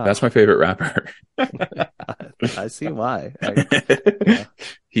 That's my favorite rapper. I see why.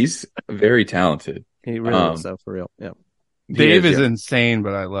 He's very talented. He really is, so for real. Yeah. Dave is insane,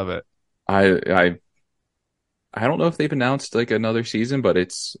 but I love it. I don't know if they've announced like another season, but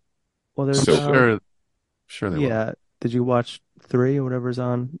it's sure they will. Yeah. Did you watch 3 or whatever's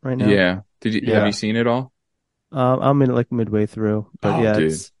on right now? Yeah. Have you seen it all? I'm in like midway through, but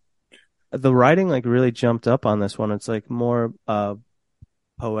it's the writing like really jumped up on this one. It's like more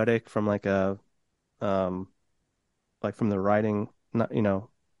poetic from like a like from the writing, not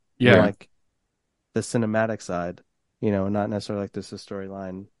like the cinematic side, not necessarily like this is a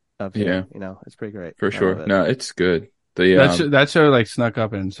storyline of him. It's pretty great for sure. No, it's good. That show like snuck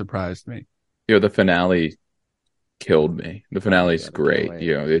up and surprised me. The finale killed me. The finale's great.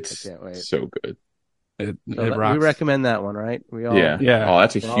 It's so good. It we recommend that one, right? We all yeah. Oh,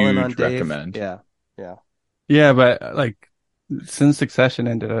 that's a huge recommend. Yeah, but like since Succession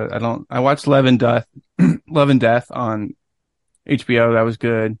ended, I watched Love and Death on HBO. That was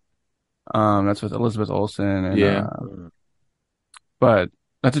good. That's with Elizabeth Olsen. And, but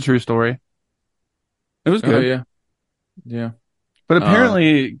that's a true story. It was good. Yeah. But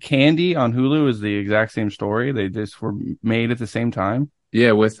apparently, Candy on Hulu is the exact same story. They just were made at the same time.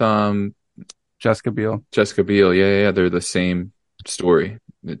 Yeah, with Jessica Biel. Jessica Biel. Yeah. They're the same story.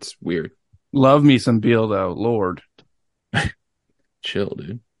 It's weird. Love me some Biel though, Lord. Chill,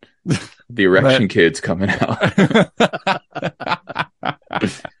 dude. The erection kid's coming out.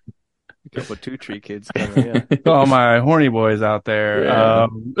 Couple 2 Tree kids coming. Yeah. All my horny boys out there. Yeah.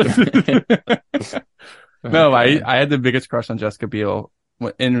 No, I had the biggest crush on Jessica Biel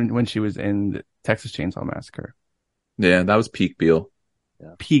when she was in the Texas Chainsaw Massacre. Yeah, that was peak Biel.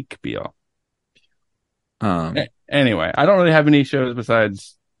 Yeah. Peak Biel. Anyway, I don't really have any shows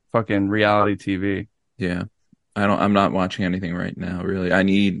besides fucking reality TV. Yeah. I'm not watching anything right now, really.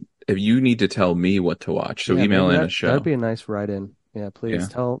 If you need to tell me what to watch, so email in a show. That'd be a nice write-in. Yeah, please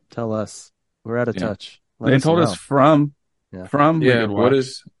tell us. We're out of touch. They told us from. Yeah,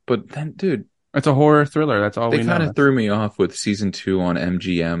 but then, dude, it's a horror thriller. That's all we know. They kind of threw me off with season 2 on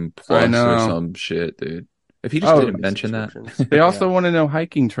MGM Plus or some shit, dude. If you just didn't mention that. They also want to know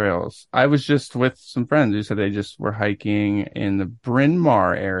hiking trails. I was just with some friends who said they just were hiking in the Bryn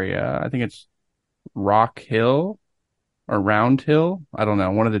Mawr area. I think it's Rock Hill or Round Hill. I don't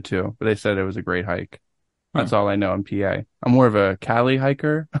know, one of the two. But they said it was a great hike. That's all I know in PA. I'm more of a Cali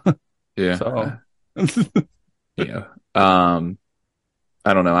hiker. Yeah. So. Yeah.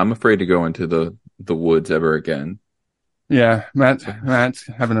 I don't know. I'm afraid to go into the woods ever again. Yeah, Matt's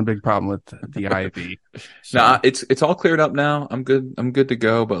having a big problem with the ivy. So. Nah, it's all cleared up now. I'm good to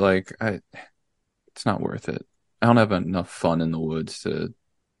go, but like it's not worth it. I don't have enough fun in the woods to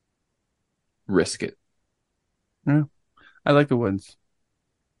risk it. Yeah. I like the woods.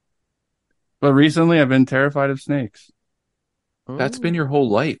 But recently I've been terrified of snakes. That's been your whole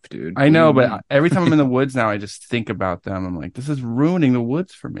life, dude. I know, but every time I'm in the woods now, I just think about them. I'm like, this is ruining the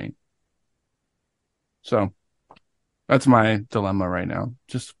woods for me. So that's my dilemma right now.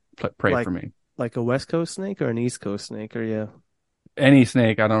 Just pray for me. Like a West Coast snake or an East Coast snake? Or yeah, any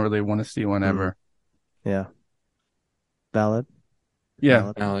snake. I don't really want to see one ever. Yeah. Valid.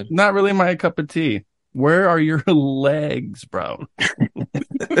 Yeah. Valid. Not really my cup of tea. Where are your legs, bro?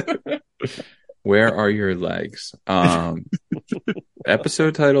 Where are your legs?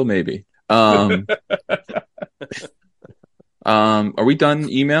 Episode title, maybe. Are we done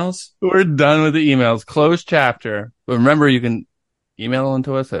emails? We're done with the emails. Closed chapter. But remember, you can email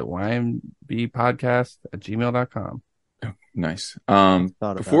into us at ymbpodcast@gmail.com. Oh, nice.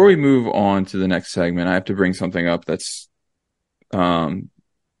 Before we move on to the next segment, I have to bring something up that's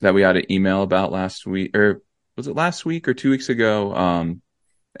that we had an email about last week, or was it last week or 2 weeks ago?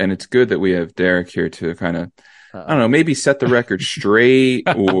 And it's good that we have Derrick here to kind of, I don't know, maybe set the record straight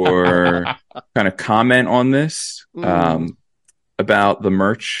or kind of comment on this about the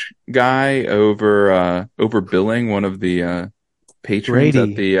merch guy overbilling one of the patrons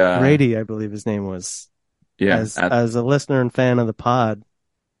at the Grady, I believe his name was. Yeah, as a listener and fan of the pod,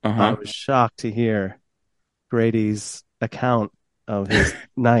 I was shocked to hear Grady's account of his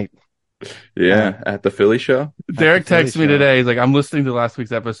night. Yeah, at the Philly show. Derrick texted me today. He's like, I'm listening to last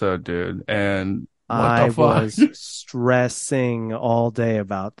week's episode, dude. And I was stressing all day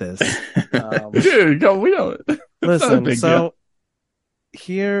about this. Dude, we don't. Listen, so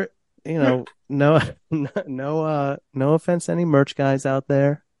here, no offense to any merch guys out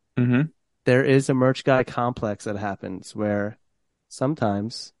there. Mm-hmm. There is a merch guy complex that happens where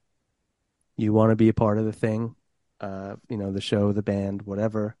sometimes you want to be a part of the thing, the show, the band,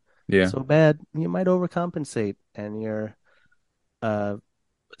 whatever. Yeah. So bad, you might overcompensate, and you're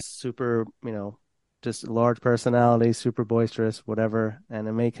super, just large personality, super boisterous, whatever, and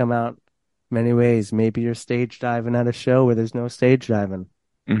it may come out many ways. Maybe you're stage diving at a show where there's no stage diving.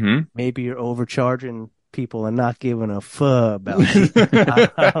 Mm-hmm. Maybe you're overcharging people and not giving a fuck about it.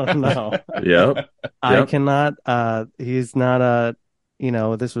 I don't know. Yep. I cannot. He's not a.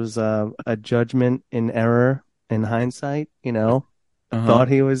 This was a judgment in error in hindsight. Thought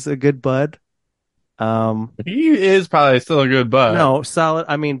he was a good bud. He is probably still a good bud. No, solid.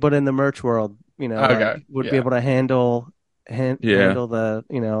 I mean, but in the merch world, would be able to handle the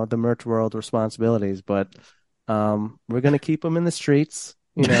the merch world responsibilities. But we're gonna keep him in the streets.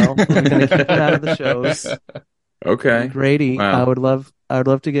 We're gonna keep him out of the shows. Okay. And Grady, wow. I would love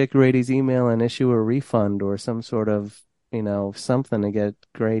to get Grady's email and issue a refund or some sort of something to get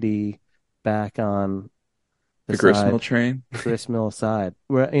Grady back on the grist mill train. Grist mill side.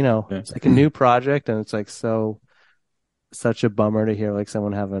 Where it's like a new project, and it's like such a bummer to hear like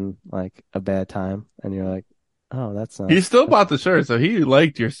someone having like a bad time, and you're like, oh, that's not. He still bought the shirt, so he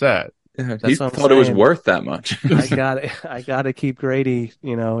liked your set. Yeah, he thought it was worth that much. I got to keep Grady,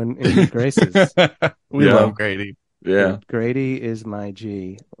 in good graces. We love Grady. Yeah. Grady is my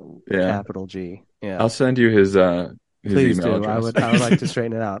G, Yeah. capital G. Yeah. I'll send you his Please email do. address. I would like to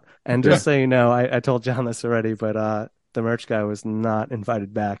straighten it out. And just so you know, I told John this already, but the merch guy was not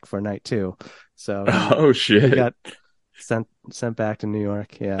invited back for night 2. So Oh he shit. got sent back to New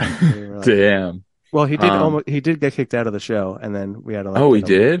York. Yeah. We were like, Damn. well, he did get kicked out of the show, and then we had to Oh, he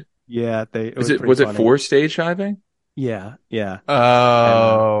get him. did? Yeah, it Was was it pretty it funny. for stage diving? Yeah, yeah.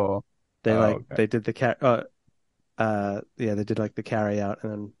 Oh. They okay. they did the they did like the carry out,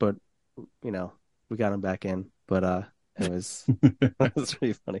 and then but we got him back in, but it was it was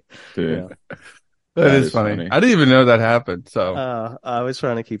pretty funny. Dude. That is funny. I didn't even know that happened. So I was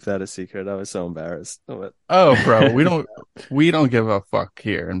trying to keep that a secret. I was so embarrassed. But, oh, bro, we don't give a fuck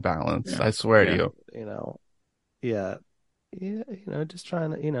here in Balance. Yeah. I swear to you. Yeah, just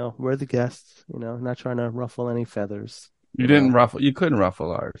trying to, we're the guests. Not trying to ruffle any feathers. You didn't ruffle. You couldn't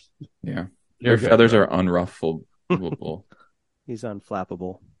ruffle ours. Yeah, your feathers are unruffleable. He's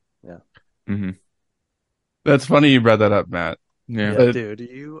unflappable. Yeah. Mm-hmm. That's funny you brought that up, Matt. Yeah, dude,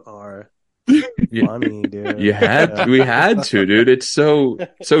 you are. Funny, dude. We had to, dude. It's so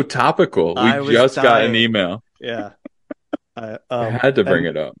topical. We just got an email. Yeah, I had to bring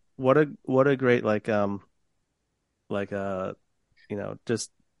it up. What a great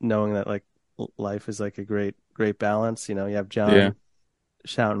just knowing that like life is like a great balance. You have John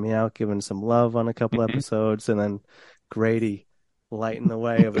shouting me out, giving some love on a couple episodes, and then Grady lighting the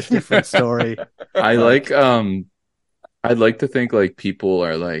way of a different story. I'd like to think like people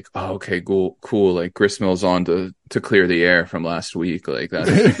are like, oh, okay, cool. Like Gristmill's on to clear the air from last week. Like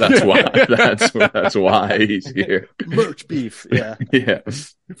that's why that's why he's here. Merch beef, yeah, yeah.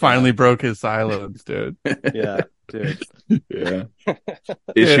 Finally broke his silence, dude. Yeah, dude. Yeah.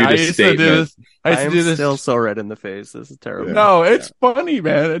 Issued a statement. I am still so red in the face. This is terrible. Yeah. No, it's funny,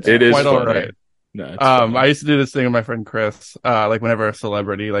 man. It is quite all right. No, I used to do this thing with my friend Chris. Like whenever a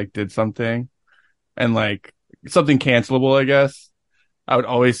celebrity like did something, and like something cancelable, I guess, I would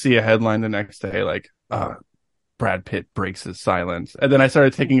always see a headline the next day like, Brad Pitt breaks his silence. And then I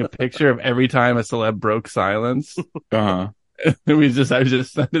started taking a picture of every time a celeb broke silence. Uh-huh. And I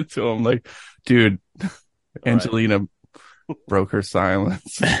just sent it to him like, dude, Angelina broke her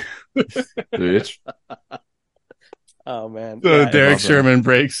silence. Bitch. Oh man. So Derrick Sherman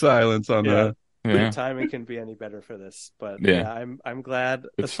breaks silence on the timing can be any better for this, but I'm glad.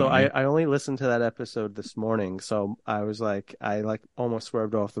 It's so funny. I only listened to that episode this morning, so I was like, I almost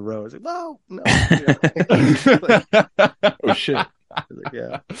swerved off the road. I was like, no. Oh shit.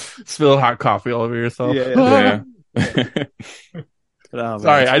 Spill hot coffee all over yourself. Yeah. Oh,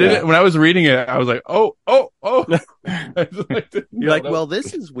 sorry, I didn't. When I was reading it, I was like, oh. You're like, well,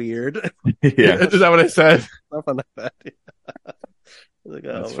 this is weird. Yeah. Is that what I said? Something like that. Like,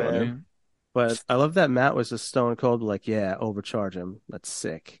 oh, that's man. funny. But I love that Matt was just stone cold, like, yeah, overcharge him. That's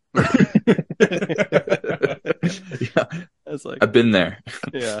sick. Yeah. It's like, I've been there.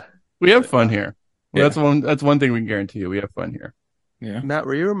 Yeah. We have fun here. Yeah. That's one thing we can guarantee you. We have fun here. Yeah. Matt,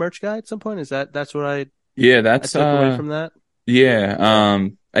 were you a merch guy at some point? That's what I that's took away from that? Yeah.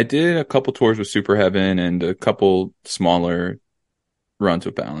 I did a couple tours with Super Heaven and a couple smaller runs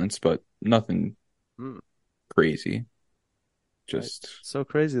with Balance, but nothing crazy. Just so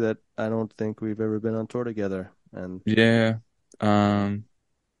crazy that I don't think we've ever been on tour together. And yeah.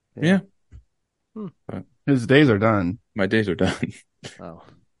 But his days are done. my days are done. Oh.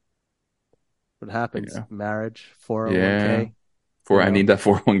 What happens? Yeah. Marriage, 401k. I need that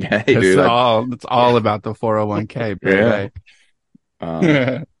 401k, dude. It's all about the 401k, baby.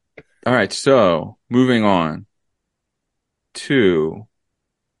 All right, so moving on to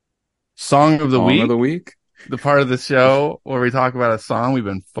Song of the Week. the The part of the show where we talk about a song we've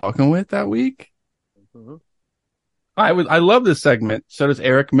been fucking with that week. Mm-hmm. I love this segment. So does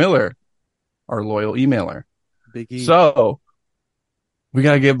Eric Miller, our loyal emailer. Big E. So we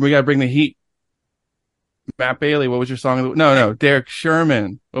gotta bring the heat. Matt Bailey, what was your song of the week? No, Derrick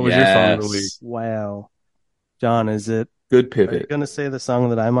Sherman. What was your song of the week? Wow. John, is it Good Are pivot. you gonna say the song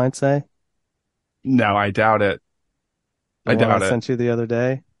that I might say? No, I doubt it. I doubt it. I sent you the other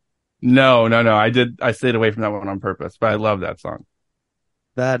day. No. I stayed away from that one on purpose, but I love that song.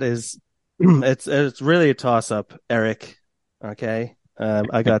 That is, it's really a toss up, Eric. Okay.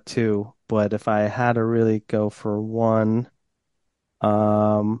 I got 2, but if I had to really go for one,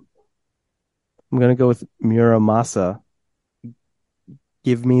 I'm going to go with Muramasa.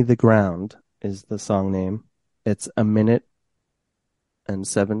 Give Me the Ground is the song name. It's 1 minute and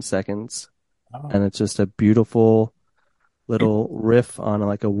 7 seconds. Oh. And it's just a beautiful little riff on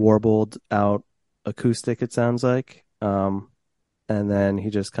like a warbled out acoustic, it sounds like. And then he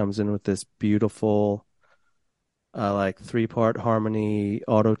just comes in with this beautiful like 3-part harmony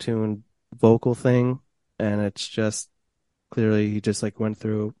auto-tune vocal thing, and it's just clearly he just like went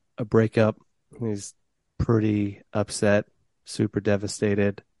through a breakup. He's pretty upset, super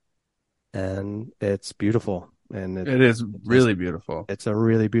devastated, and it's beautiful. And it is really beautiful. It's a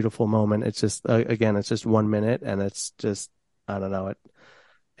really beautiful moment. It's just again, it's just 1 minute, and it's just I don't know,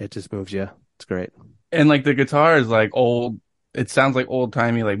 it just moves you. It's great. And like the guitar is like old. It sounds like old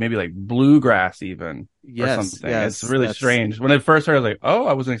timey, like maybe like bluegrass even or something. Yes, it's really strange. When it first started, I was like, oh,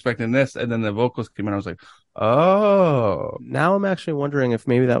 I wasn't expecting this, and then the vocals came in. I was like, oh. Now I'm actually wondering if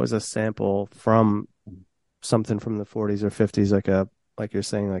maybe that was a sample from something from the 40s or 50s, like you're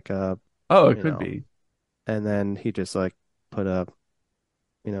saying, like a. Oh, it could be. And then he just like put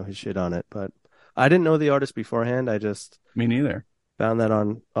his shit on it. But I didn't know the artist beforehand. Me neither. Found that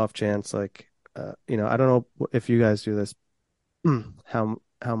on off chance. Like, I don't know if you guys do this, how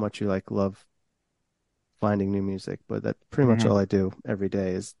much you like love finding new music, but that's pretty much all I do every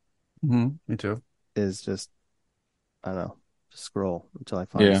day is. Me too. Is just, I don't know, just scroll until I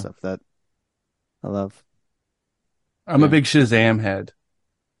find stuff that I love. I'm a big Shazam head.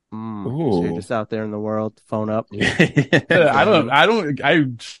 So you're just out there in the world, phone up. I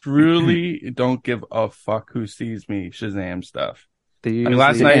truly don't give a fuck who sees me Shazam stuff.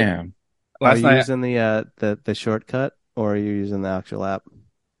 Last night, are you using the shortcut, or are you using the actual app?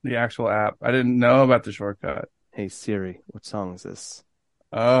 The actual app. I didn't know about the shortcut. Hey Siri, what song is this?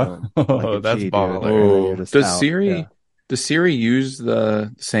 Oh, like that's baller. Does Siri use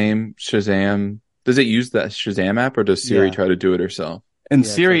the same Shazam? Does it use that Shazam app, or does Siri try to do it herself? And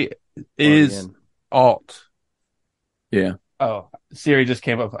Siri is alt. Yeah. Oh, Siri just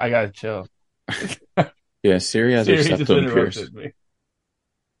came up. I gotta chill. Yeah, Siri has her septum pierced.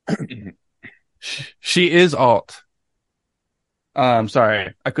 She is alt.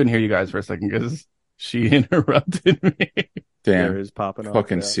 Sorry, I couldn't hear you guys for a second because she interrupted me. Damn, is popping off.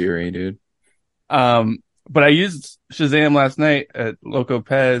 Fucking Siri, dude. But I used Shazam last night at Loco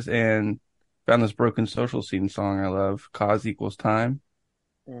Pez and found this Broken Social Scene song I love, Cause Equals Time.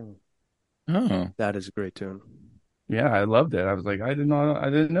 Oh, that is a great tune. Yeah, I loved it. I was like, I didn't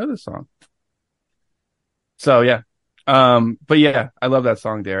know this song. So yeah. But yeah, I love that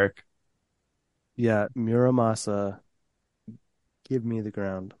song, Derrick. Yeah, Muramasa, Give Me the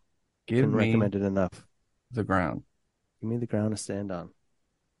Ground. Couldn't recommend it enough. The ground. Give me the ground to stand on.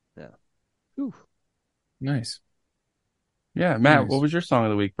 Yeah. Ooh. Nice. Yeah, Matt, what was your song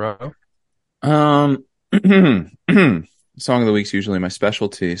of the week, bro? Song of the week's usually my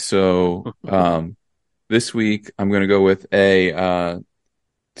specialty. So this week I'm going to go with a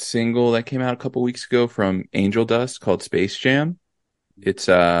single that came out a couple weeks ago from Angel Dust called Space Jam. It's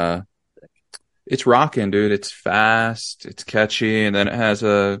rocking, dude. It's fast, it's catchy, and then it has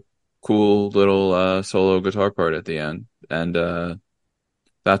a cool little solo guitar part at the end. And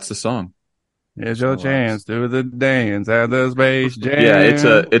that's the song. Here's your chance, do the dance at the Space Jam.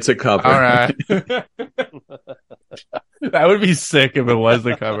 Yeah, it's a cover. All right. That would be sick if it was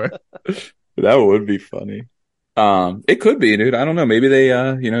the cover. That would be funny. It could be, dude. I don't know. Maybe they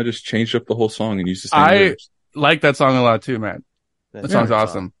just changed up the whole song and used the same lyrics. Like that song a lot too, man. That song's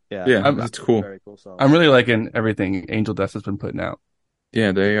awesome. Yeah, it's cool. Very cool song. I'm really liking everything Angel Dust has been putting out.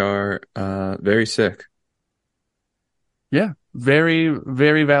 Yeah, they are very sick. Yeah, very,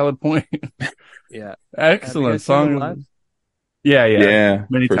 very valid point. Yeah. Excellent song. Yeah.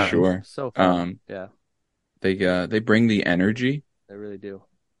 Many for times. Sure. So fun. Yeah. They bring the energy. They really do.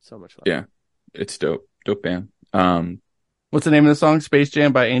 So much fun. Yeah. It's dope. Dope band. What's the name of the song? Space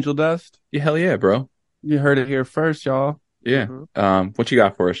Jam by Angel Dust? Yeah, hell yeah, bro. You heard it here first, y'all. Yeah. What you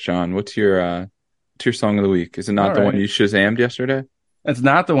got for us, John? What's your song of the week? Is it not the one you Shazammed yesterday? It's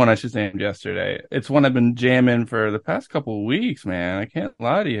not the one I Shazammed yesterday. It's one I've been jamming for the past couple of weeks, man. I can't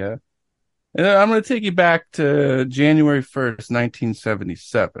lie to you. And I'm going to take you back to January 1st,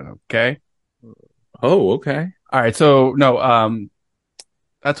 1977, okay? Oh, okay. All right, so, no,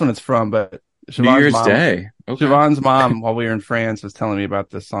 that's when it's from, but Siobhan's New Year's Day. Okay. Siobhan's mom, while we were in France, was telling me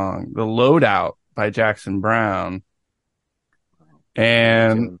about this song, The Loadout by Jackson Browne.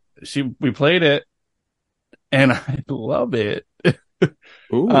 And we played it, and I love it.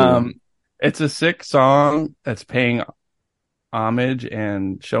 Ooh. It's a sick song that's paying homage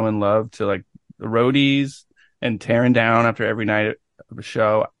and showing love to like the roadies and tearing down after every night of a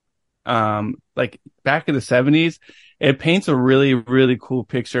show. Like back in the 70s, it paints a really, really cool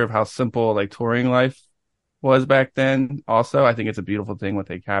picture of how simple like touring life was back then. Also, I think it's a beautiful thing what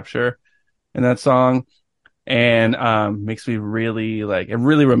they capture in that song, and makes me really like, it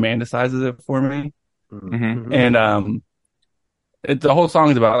really romanticizes it for me. Mm-hmm. And the whole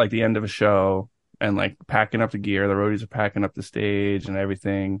song is about like the end of a show, and like packing up the gear. The roadies are packing up the stage and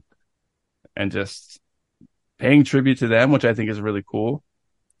everything, and just paying tribute to them, which I think is really cool.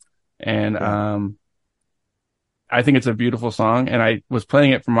 And I think it's a beautiful song. And I was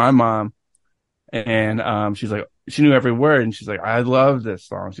playing it for my mom, and she's like, she knew every word, and she's like, I love this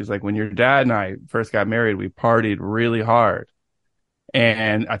song. She's like, when your dad and I first got married, we partied really hard,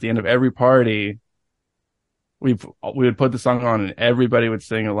 and at the end of every party, we would put the song on, and everybody would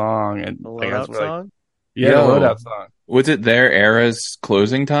sing along. And The I guess loadout song? the loadout song. Was it their era's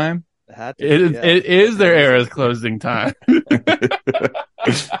closing time? It is their era's closing time.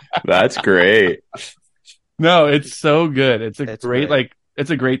 That's great. No, it's so good. It's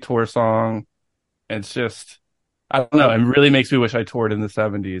a great tour song. It's just, I don't know. It really makes me wish I toured in the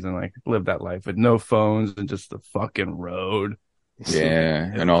 70s and like lived that life with no phones and just the fucking road.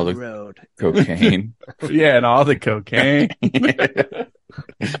 Yeah, and all the road cocaine. Yeah, and all the cocaine.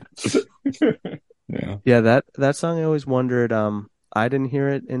 Yeah, that song I always wondered. I didn't hear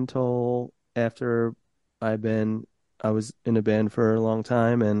it until after I was in a band for a long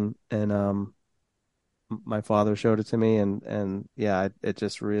time, and my father showed it to me, and yeah, it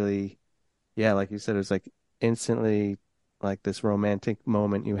just really, yeah, like you said, it was like instantly like this romantic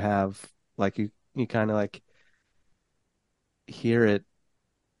moment you have, like you kind of like hear it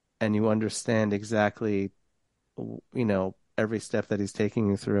and you understand exactly, every step that he's taking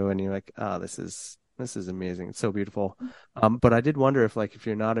you through, and you're like, oh, this is amazing. It's so beautiful. But I did wonder if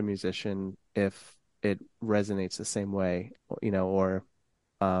you're not a musician, if it resonates the same way, or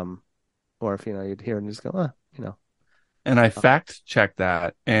if, you'd hear it and just go, And I fact checked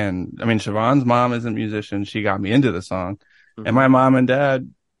that. And I mean, Siobhan's mom isn't a musician. She got me into the song. Mm-hmm. And my mom and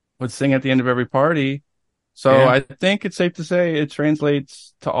dad would sing at the end of every party. So yeah. I think it's safe to say it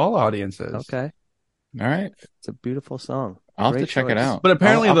translates to all audiences. Okay. All right. It's a beautiful song. I'll have to check it out. But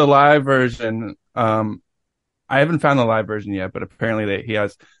apparently the live version, I haven't found the live version yet, but apparently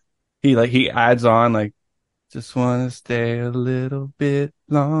he adds on like, just want to stay a little bit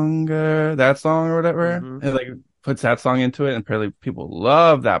longer, that song or whatever. Mm-hmm. And like puts that song into it. And apparently people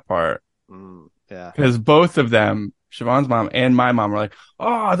love that part. Yeah. Because both of them, Siobhan's mom and my mom, were like,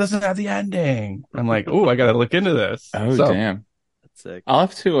 oh, it doesn't have the ending. I'm like, oh, I got to look into this. Oh, damn. That's sick. I'll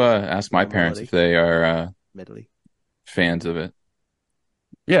have to ask my parents if they are fans of it.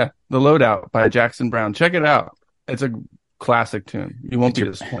 Yeah. The Loadout by Jackson Browne. Check it out. It's a classic tune. You won't be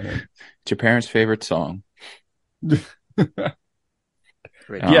disappointed. It's your parents' favorite song.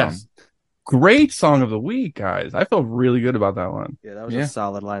 Yes. Great song of the week, guys. I felt really good about that one. Yeah, that was a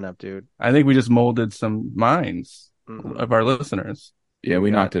solid lineup, dude. I think we just molded some minds of our listeners. Yeah, we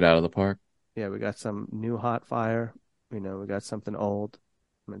knocked it out of the park. Yeah, we got some new hot fire. We got something old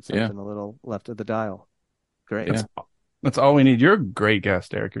and something a little left of the dial. Great. That's all we need. You're a great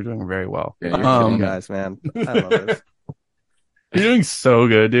guest, Derrick. You're doing very well. Yeah, you're kidding, guys, man. I love this. You're doing so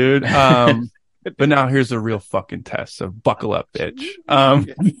good, dude. But now here's the real fucking test, so buckle up, bitch.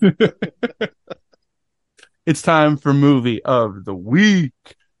 It's time for Movie of the Week,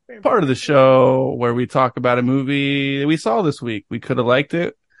 part of the show where we talk about a movie that we saw this week. We could have liked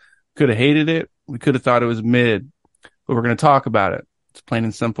it, could have hated it, we could have thought it was mid, but we're going to talk about it. It's plain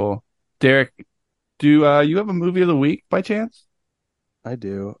and simple. Derrick, do you have a movie of the week by chance? I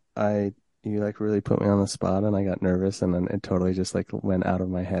do. You like really put me on the spot, and I got nervous, and then it totally just like went out of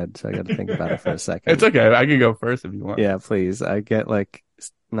my head. So I got to think about it for a second. It's okay. I can go first if you want. Yeah, please. I get like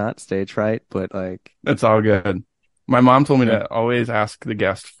not stage fright, but like it's all good. My mom told me to always ask the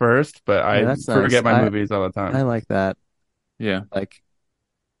guest first, but I forget my movies all the time. I like that. Yeah. Like,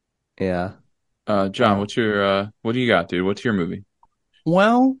 yeah. John, what do you got, dude? What's your movie?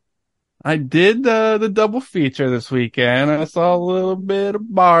 Well, I did the double feature this weekend. I saw a little bit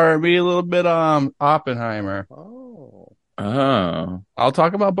of Barbie, a little bit of Oppenheimer. Oh. I'll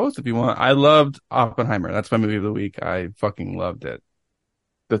talk about both if you want. I loved Oppenheimer. That's my movie of the week. I fucking loved it.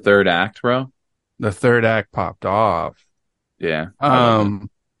 The third act, bro? The third act popped off. Yeah.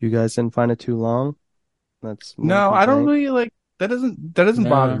 You guys didn't find it too long? No, I don't really like that. Doesn't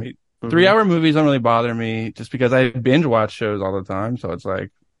bother me. 3-hour movies don't really bother me just because I binge watch shows all the time. So it's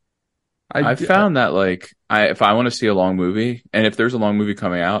like, I found that like if I want to see a long movie, and if there's a long movie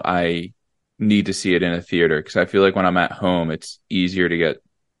coming out, I need to see it in a theater because I feel like when I'm at home, it's easier to get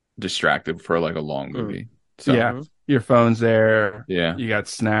distracted for like a long movie. So, yeah, your phone's there. Yeah, you got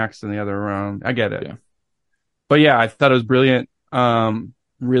snacks in the other room. I get it. Yeah. But yeah, I thought it was brilliant.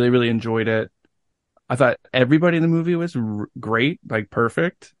 Really, really enjoyed it. I thought everybody in the movie was great, like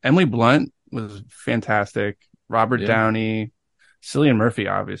perfect. Emily Blunt was fantastic. Robert Downey. Cillian Murphy,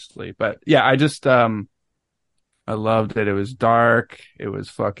 obviously. But yeah, I just I loved it. It was dark. It was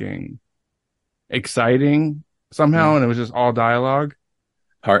exciting somehow, and it was just all dialogue.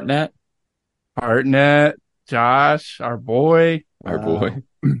 Hartnett, Josh, our boy. boy.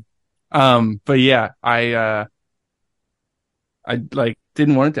 But yeah, I like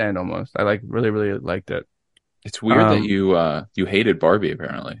didn't want it to end almost. I like really, really liked it. It's weird that you hated Barbie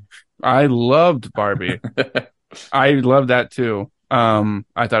apparently. I loved Barbie. I loved that too. I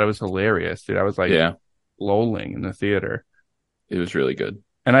thought it was hilarious, dude. I was like lolling in the theater. It was really good.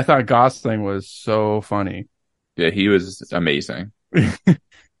 And I thought Gosling was so funny. Yeah, he was amazing.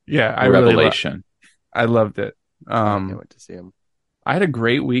 Yeah, Revelation. I loved it. I went to see him. I had a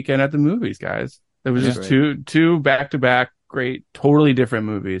great weekend at the movies, guys. There was just two back-to-back great, totally different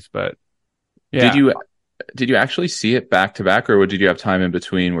movies, but yeah. Did you actually see it back to back, or did you have time in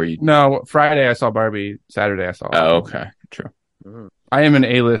between where you? No, Friday I saw Barbie. Saturday I saw. Oh, okay, true. I am an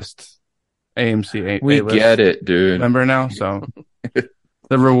A-list AMC. We A-list get it, dude. member now, so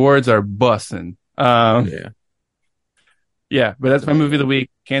the rewards are bussin'. Yeah, but that's my movie of the week.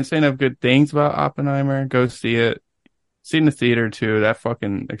 Can't say enough good things about Oppenheimer. Go see it. See it in the theater too. That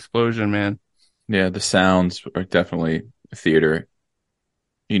fucking explosion, man. Yeah, the sounds are definitely theater.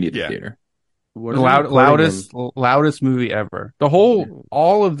 You need the theater. Loudest movie ever.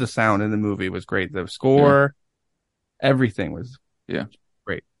 All of the sound in the movie was great. The score, everything was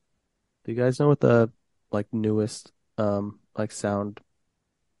great. Do you guys know what the newest sound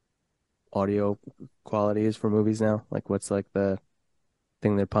audio quality is for movies now? Like what's the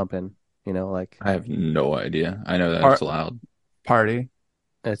thing they're pumping? I have no idea. I know that it's loud. Party.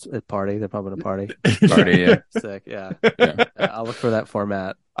 It's a party. They're pumping a party. Party, yeah. Sick, yeah. I'll look for that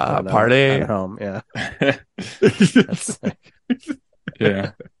format. Party at home, yeah. That's sick.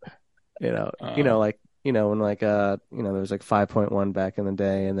 Yeah. When there was 5.1 back in the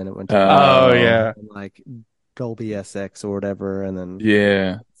day, and then it went to and Dolby SX or whatever, and then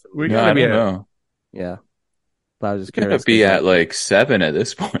we gotta be know. Yeah. But I was just curious. Be at 7 at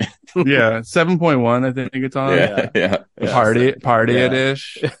this point. 7.1. I think it's on. Yeah. Party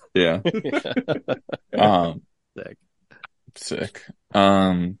it-ish. Yeah. Sick.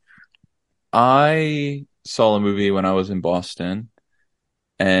 I saw a movie when I was in Boston,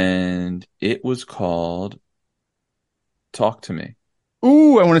 and it was called Talk to Me.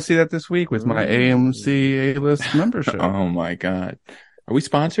 Ooh, I want to see that this week with my AMC A-list membership. Oh my God. Are we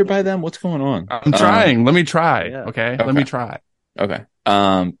sponsored by them? What's going on? I'm trying. Let me try. Okay? Let me try. Okay.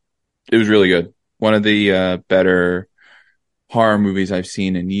 It was really good. One of the better horror movies I've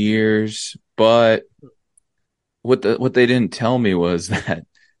seen in years. But what they didn't tell me was that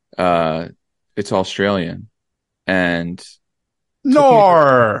it's Australian. And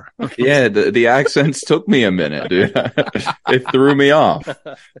the accents took me a minute, dude. It threw me off.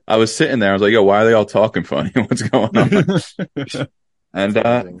 I was sitting there. I was like, yo, why are they all talking funny? What's going on? And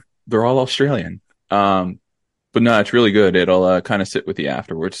they're all Australian. But no, it's really good. It'll kind of sit with you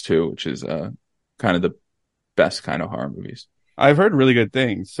afterwards too, which is kind of the best kind of horror movies. I've heard really good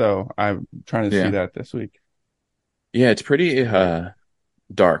things, so I'm trying to see that this week. Yeah, it's pretty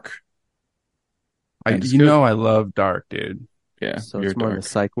dark. I love dark, dude. Yeah, so it's more in the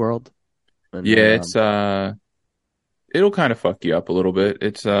psych world. It's it'll kind of fuck you up a little bit.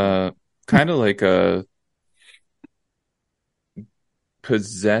 It's kind of like a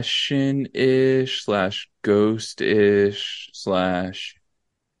possession-ish / ghost-ish /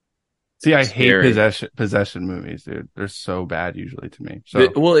 See, I hate possession movies, dude. They're so bad usually to me. So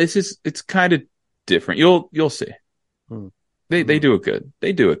it's kind of different. You'll see. They do it good.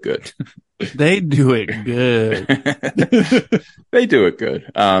 They do it good. They do it good. They do it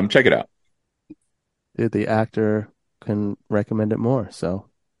good. Check it out. Dude, the actor can recommend it more, so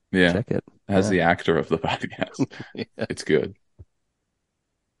check it. As the actor of the podcast. It's good.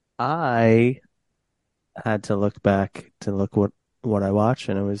 I had to look back to look what I watched,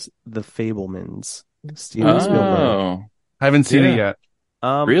 and it was The Fabelmans. Steven Spielberg. I haven't seen it yet.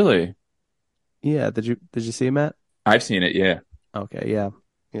 Really? Yeah. Did you see it, Matt? I've seen it. Yeah. Okay. Yeah.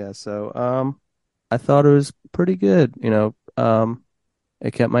 So, I thought it was pretty good. It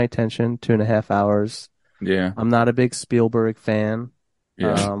kept my attention 2.5 hours. Yeah. I'm not a big Spielberg fan.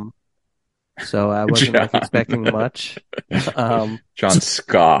 Yeah. So I wasn't expecting much. John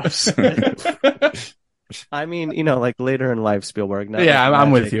scoffs. I mean, later in life, Spielberg. Not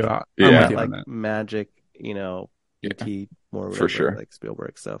I'm with you. I'm with you on that. Magic, E.T. more whatever, for sure, like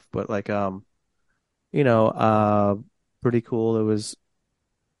Spielberg stuff. But pretty cool. It was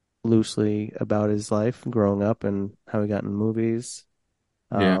loosely about his life growing up and how he got in movies.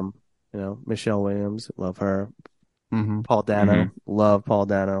 Michelle Williams, love her. Mm-hmm. Paul Dano, love Paul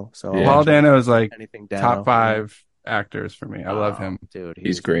Dano. So Paul Dano is anything top 5 actors for me. I love him, dude.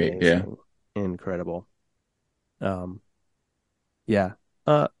 He's great. amazing. incredible. Yeah.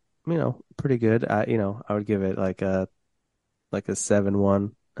 Pretty good. I would give it like a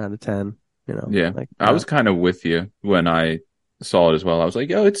 7-1 out of 10. Yeah, Like I was kind of with you when I saw it as well. I was like,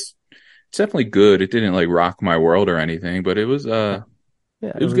 "Yo, it's definitely good." It didn't like rock my world or anything, but it was yeah,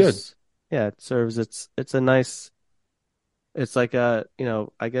 it was good. yeah, it serves it's a nice it's like I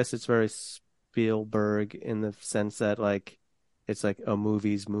guess it's very Spielberg in the sense that like it's like a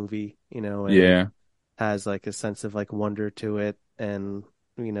movie's movie, and it Yeah, has like a sense of like wonder to it, and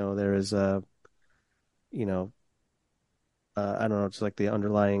there is a you know I don't know, just like the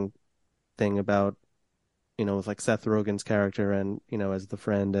underlying thing about with like Seth Rogen's character and as the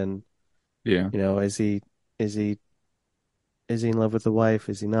friend, and yeah, is he is he in love with the wife,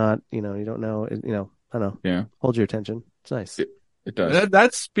 is he not, you don't know, I don't know, yeah. hold your attention, it's nice. It does.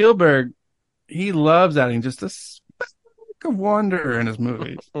 That's Spielberg. He loves adding just a speck of wonder in his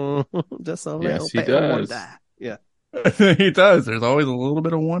movies. Just a little Yes, he bit of does. wonder. Yeah. He does. There's always a little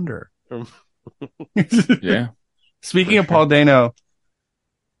bit of wonder. Yeah. Speaking For of Paul Dano,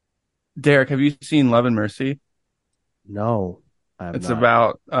 Derek, have you seen Love and Mercy? No, I have It's not.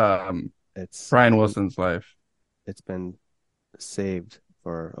 about It's Brian Wilson's life. It's been saved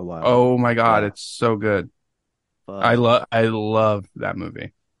for a while. Oh my God, Yeah. it's so good. But I love that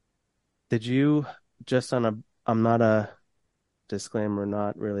movie. did you just on a? I'm not a disclaimer,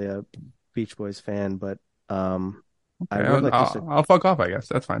 not really a Beach Boys fan, but I Okay, would like just to, I'll fuck off, I guess.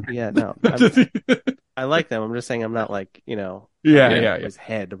 That's fine. yeah, no, I like them. I'm just saying I'm not like Yeah. his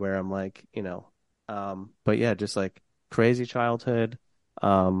head where I'm like but yeah, just like crazy childhood.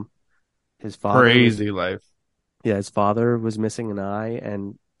 His father Crazy life. Yeah, his father was missing an eye,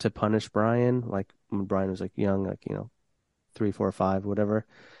 and to punish Brian, like when Brian was like young, like 3, 4, 5, whatever,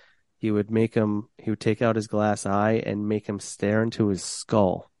 he would take out his glass eye and make him stare into his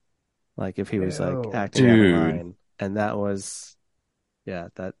skull, like if he was like Ew. acting out a Dude. line, and that was, yeah,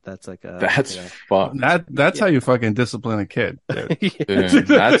 that's like a That's fucked. That's how you fucking discipline a kid, dude. Dude,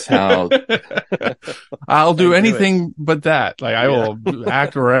 that's how. I'll do do it. anything but that. Like I will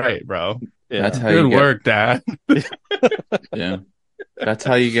act right, bro. Yeah. That's how Good you get. work, Dad. Yeah, that's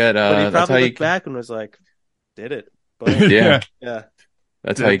how you get. But he That's how probably you. looked back and was like, "Did it?" Boom. Yeah, Yeah.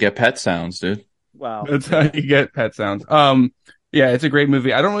 that's how you get pet sounds, dude. Wow. That's how you get pet sounds. Yeah, it's a great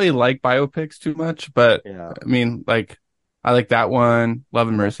movie. I don't really like biopics too much, but Yeah. I mean, like, I like that one, Love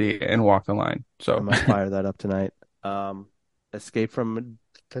and Mercy, and Walk the Line. I So might fire that up tonight. Escape from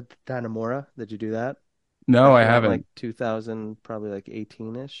Dannemora. Did you do that? no, I Came out haven't. like 2000, probably like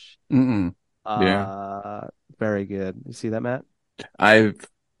 18-ish. Mm-mm. Very good. You see that, Matt? I've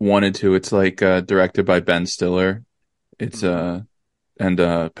wanted to. It's like directed by Ben Stiller. It's and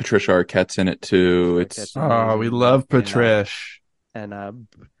Patricia Arquette's in it too. It's Oh, we love Patrish. And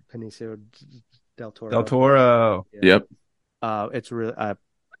Benicio del Toro. Del Toro. Yeah. yep. It's really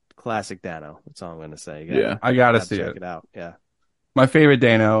classic Dano. That's all I'm gonna say. Yeah. I gotta see check it. it out. Yeah. My favorite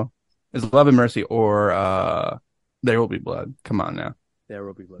Dano is Love and Mercy or There Will Be Blood. Come on now. There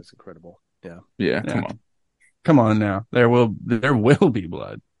Will Be Blood. It's incredible. Yeah. Yeah. Come on. Come on now. There will be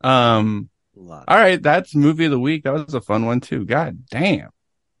blood. A lot. All right, that's movie of the week. That was a fun one too. God damn.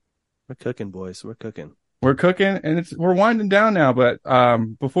 We're cooking, boys. We're cooking. We're cooking and we're winding down now, but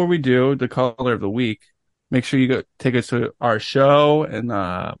before we do the color of the week, make sure you take us to our show in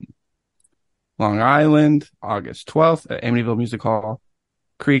Long Island, August 12th at Amityville Music Hall,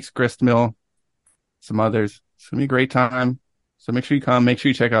 Creeks, Grist Mill, some others. It's gonna be a great time. So make sure you come. Make sure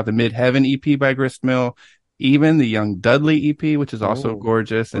you check out the Mid-Heaven EP by Grist Mill, even the Young Dudley EP, which is also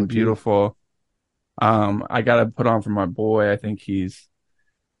gorgeous and beautiful. I gotta put on for my boy. I think he's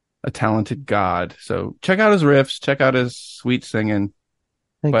a talented god. So check out his riffs, check out his sweet singing.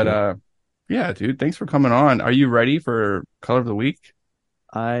 Thank you. Yeah, dude, thanks for coming on. Are you ready for color of the week?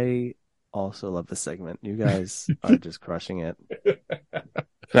 I also love this segment. You guys are just crushing it.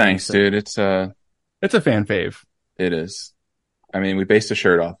 Thanks, dude. It's a fan fave. It is. I mean, we based a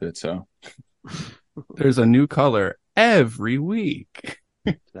shirt off it, so There's a new color every week.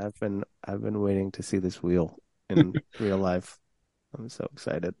 I've been waiting to see this wheel in real life. I'm so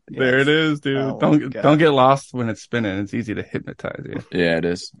excited. There it is, dude. Oh, don't get lost when it's spinning. It's easy to hypnotize you. yeah, it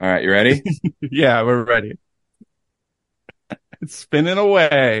is. All right, you ready? Yeah, we're ready. It's spinning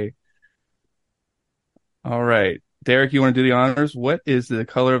away. All right. Derek, you want to do the honors? What is the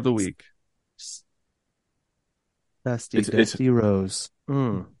color of the week? Dusty Rose.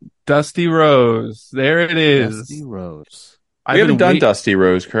 Dusty Rose. There it is. Dusty Rose. We haven't done Dusty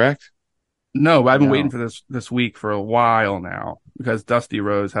Rose, correct? No, I've been waiting for this week for a while now because Dusty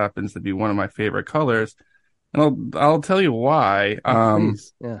Rose happens to be one of my favorite colors. And I'll tell you why.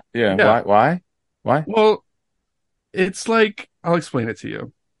 Please. Yeah. Yeah. Why? Well, it's like, I'll explain it to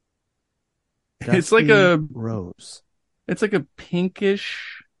you. It's like Dusty rose. It's like a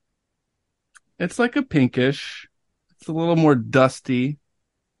pinkish. It's like a pinkish. It's a little more dusty.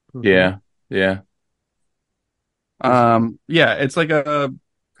 Yeah. Yeah. Yeah, it's like a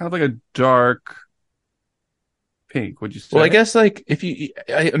kind of like a dark pink, would you say? Well, I guess like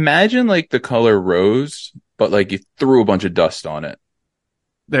I imagine like the color rose, but like you threw a bunch of dust on it.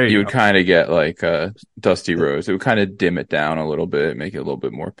 There You you would go. kind of get like a dusty rose. It would kind of dim it down a little bit, make it a little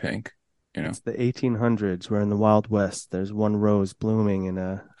bit more pink. You know, It's the 1800s. We're in the Wild West. There's one rose blooming in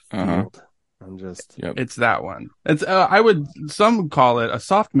a field. I'm just. Yep. It's that one. It's some call it a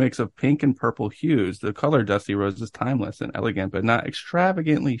soft mix of pink and purple hues. The color Dusty Rose is timeless and elegant, but not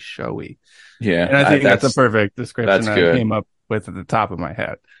extravagantly showy. Yeah, And I think that's a perfect description I good. came up with at the top of my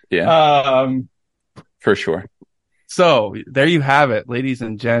head. Yeah, for sure. So there you have it, ladies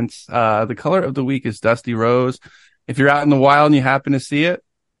and gents. The color of the week is Dusty Rose. If you're out in the wild and you happen to see it,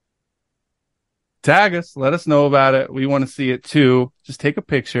 tag us. Let us know about it. We want to see it too. Just take a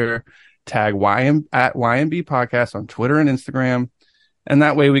picture. Tag at YMB Podcast on Twitter and Instagram. And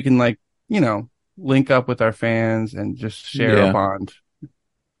that way we can link up with our fans and just share a bond.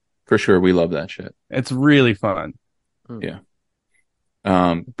 For sure. We love that shit. It's really fun. Yeah.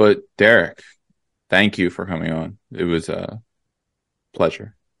 But Derrick, thank you for coming on. It was a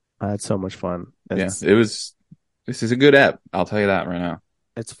pleasure. I had so much fun. This is a good app. I'll tell you that right now.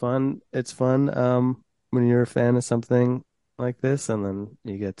 It's fun. It's fun when you're a fan of something like this and then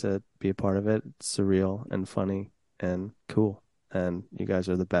you get to be a part of it. It's surreal and funny and cool. And you guys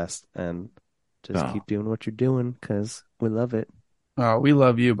are the best. And just keep doing what you're doing because we love it. Oh, we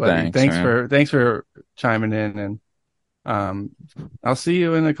love you, buddy. Thanks for chiming in, and I'll see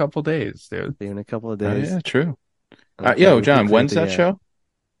you in a couple days, dude. See you in a couple of days. Yeah, true. Yo, John, when's that show?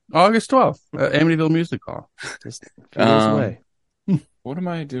 August 12th, Amityville Music Hall. Just a few days away. What am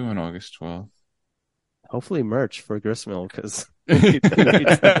I doing August 12th? Hopefully merch for Gristmill because all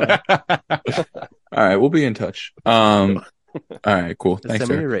right, we'll be in touch. All right, cool. Just Thanks,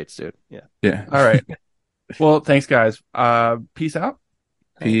 send me your rates, dude. Yeah. All right. Well, thanks, guys. Peace out.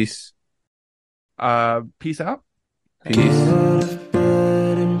 Peace. Peace out. Peace.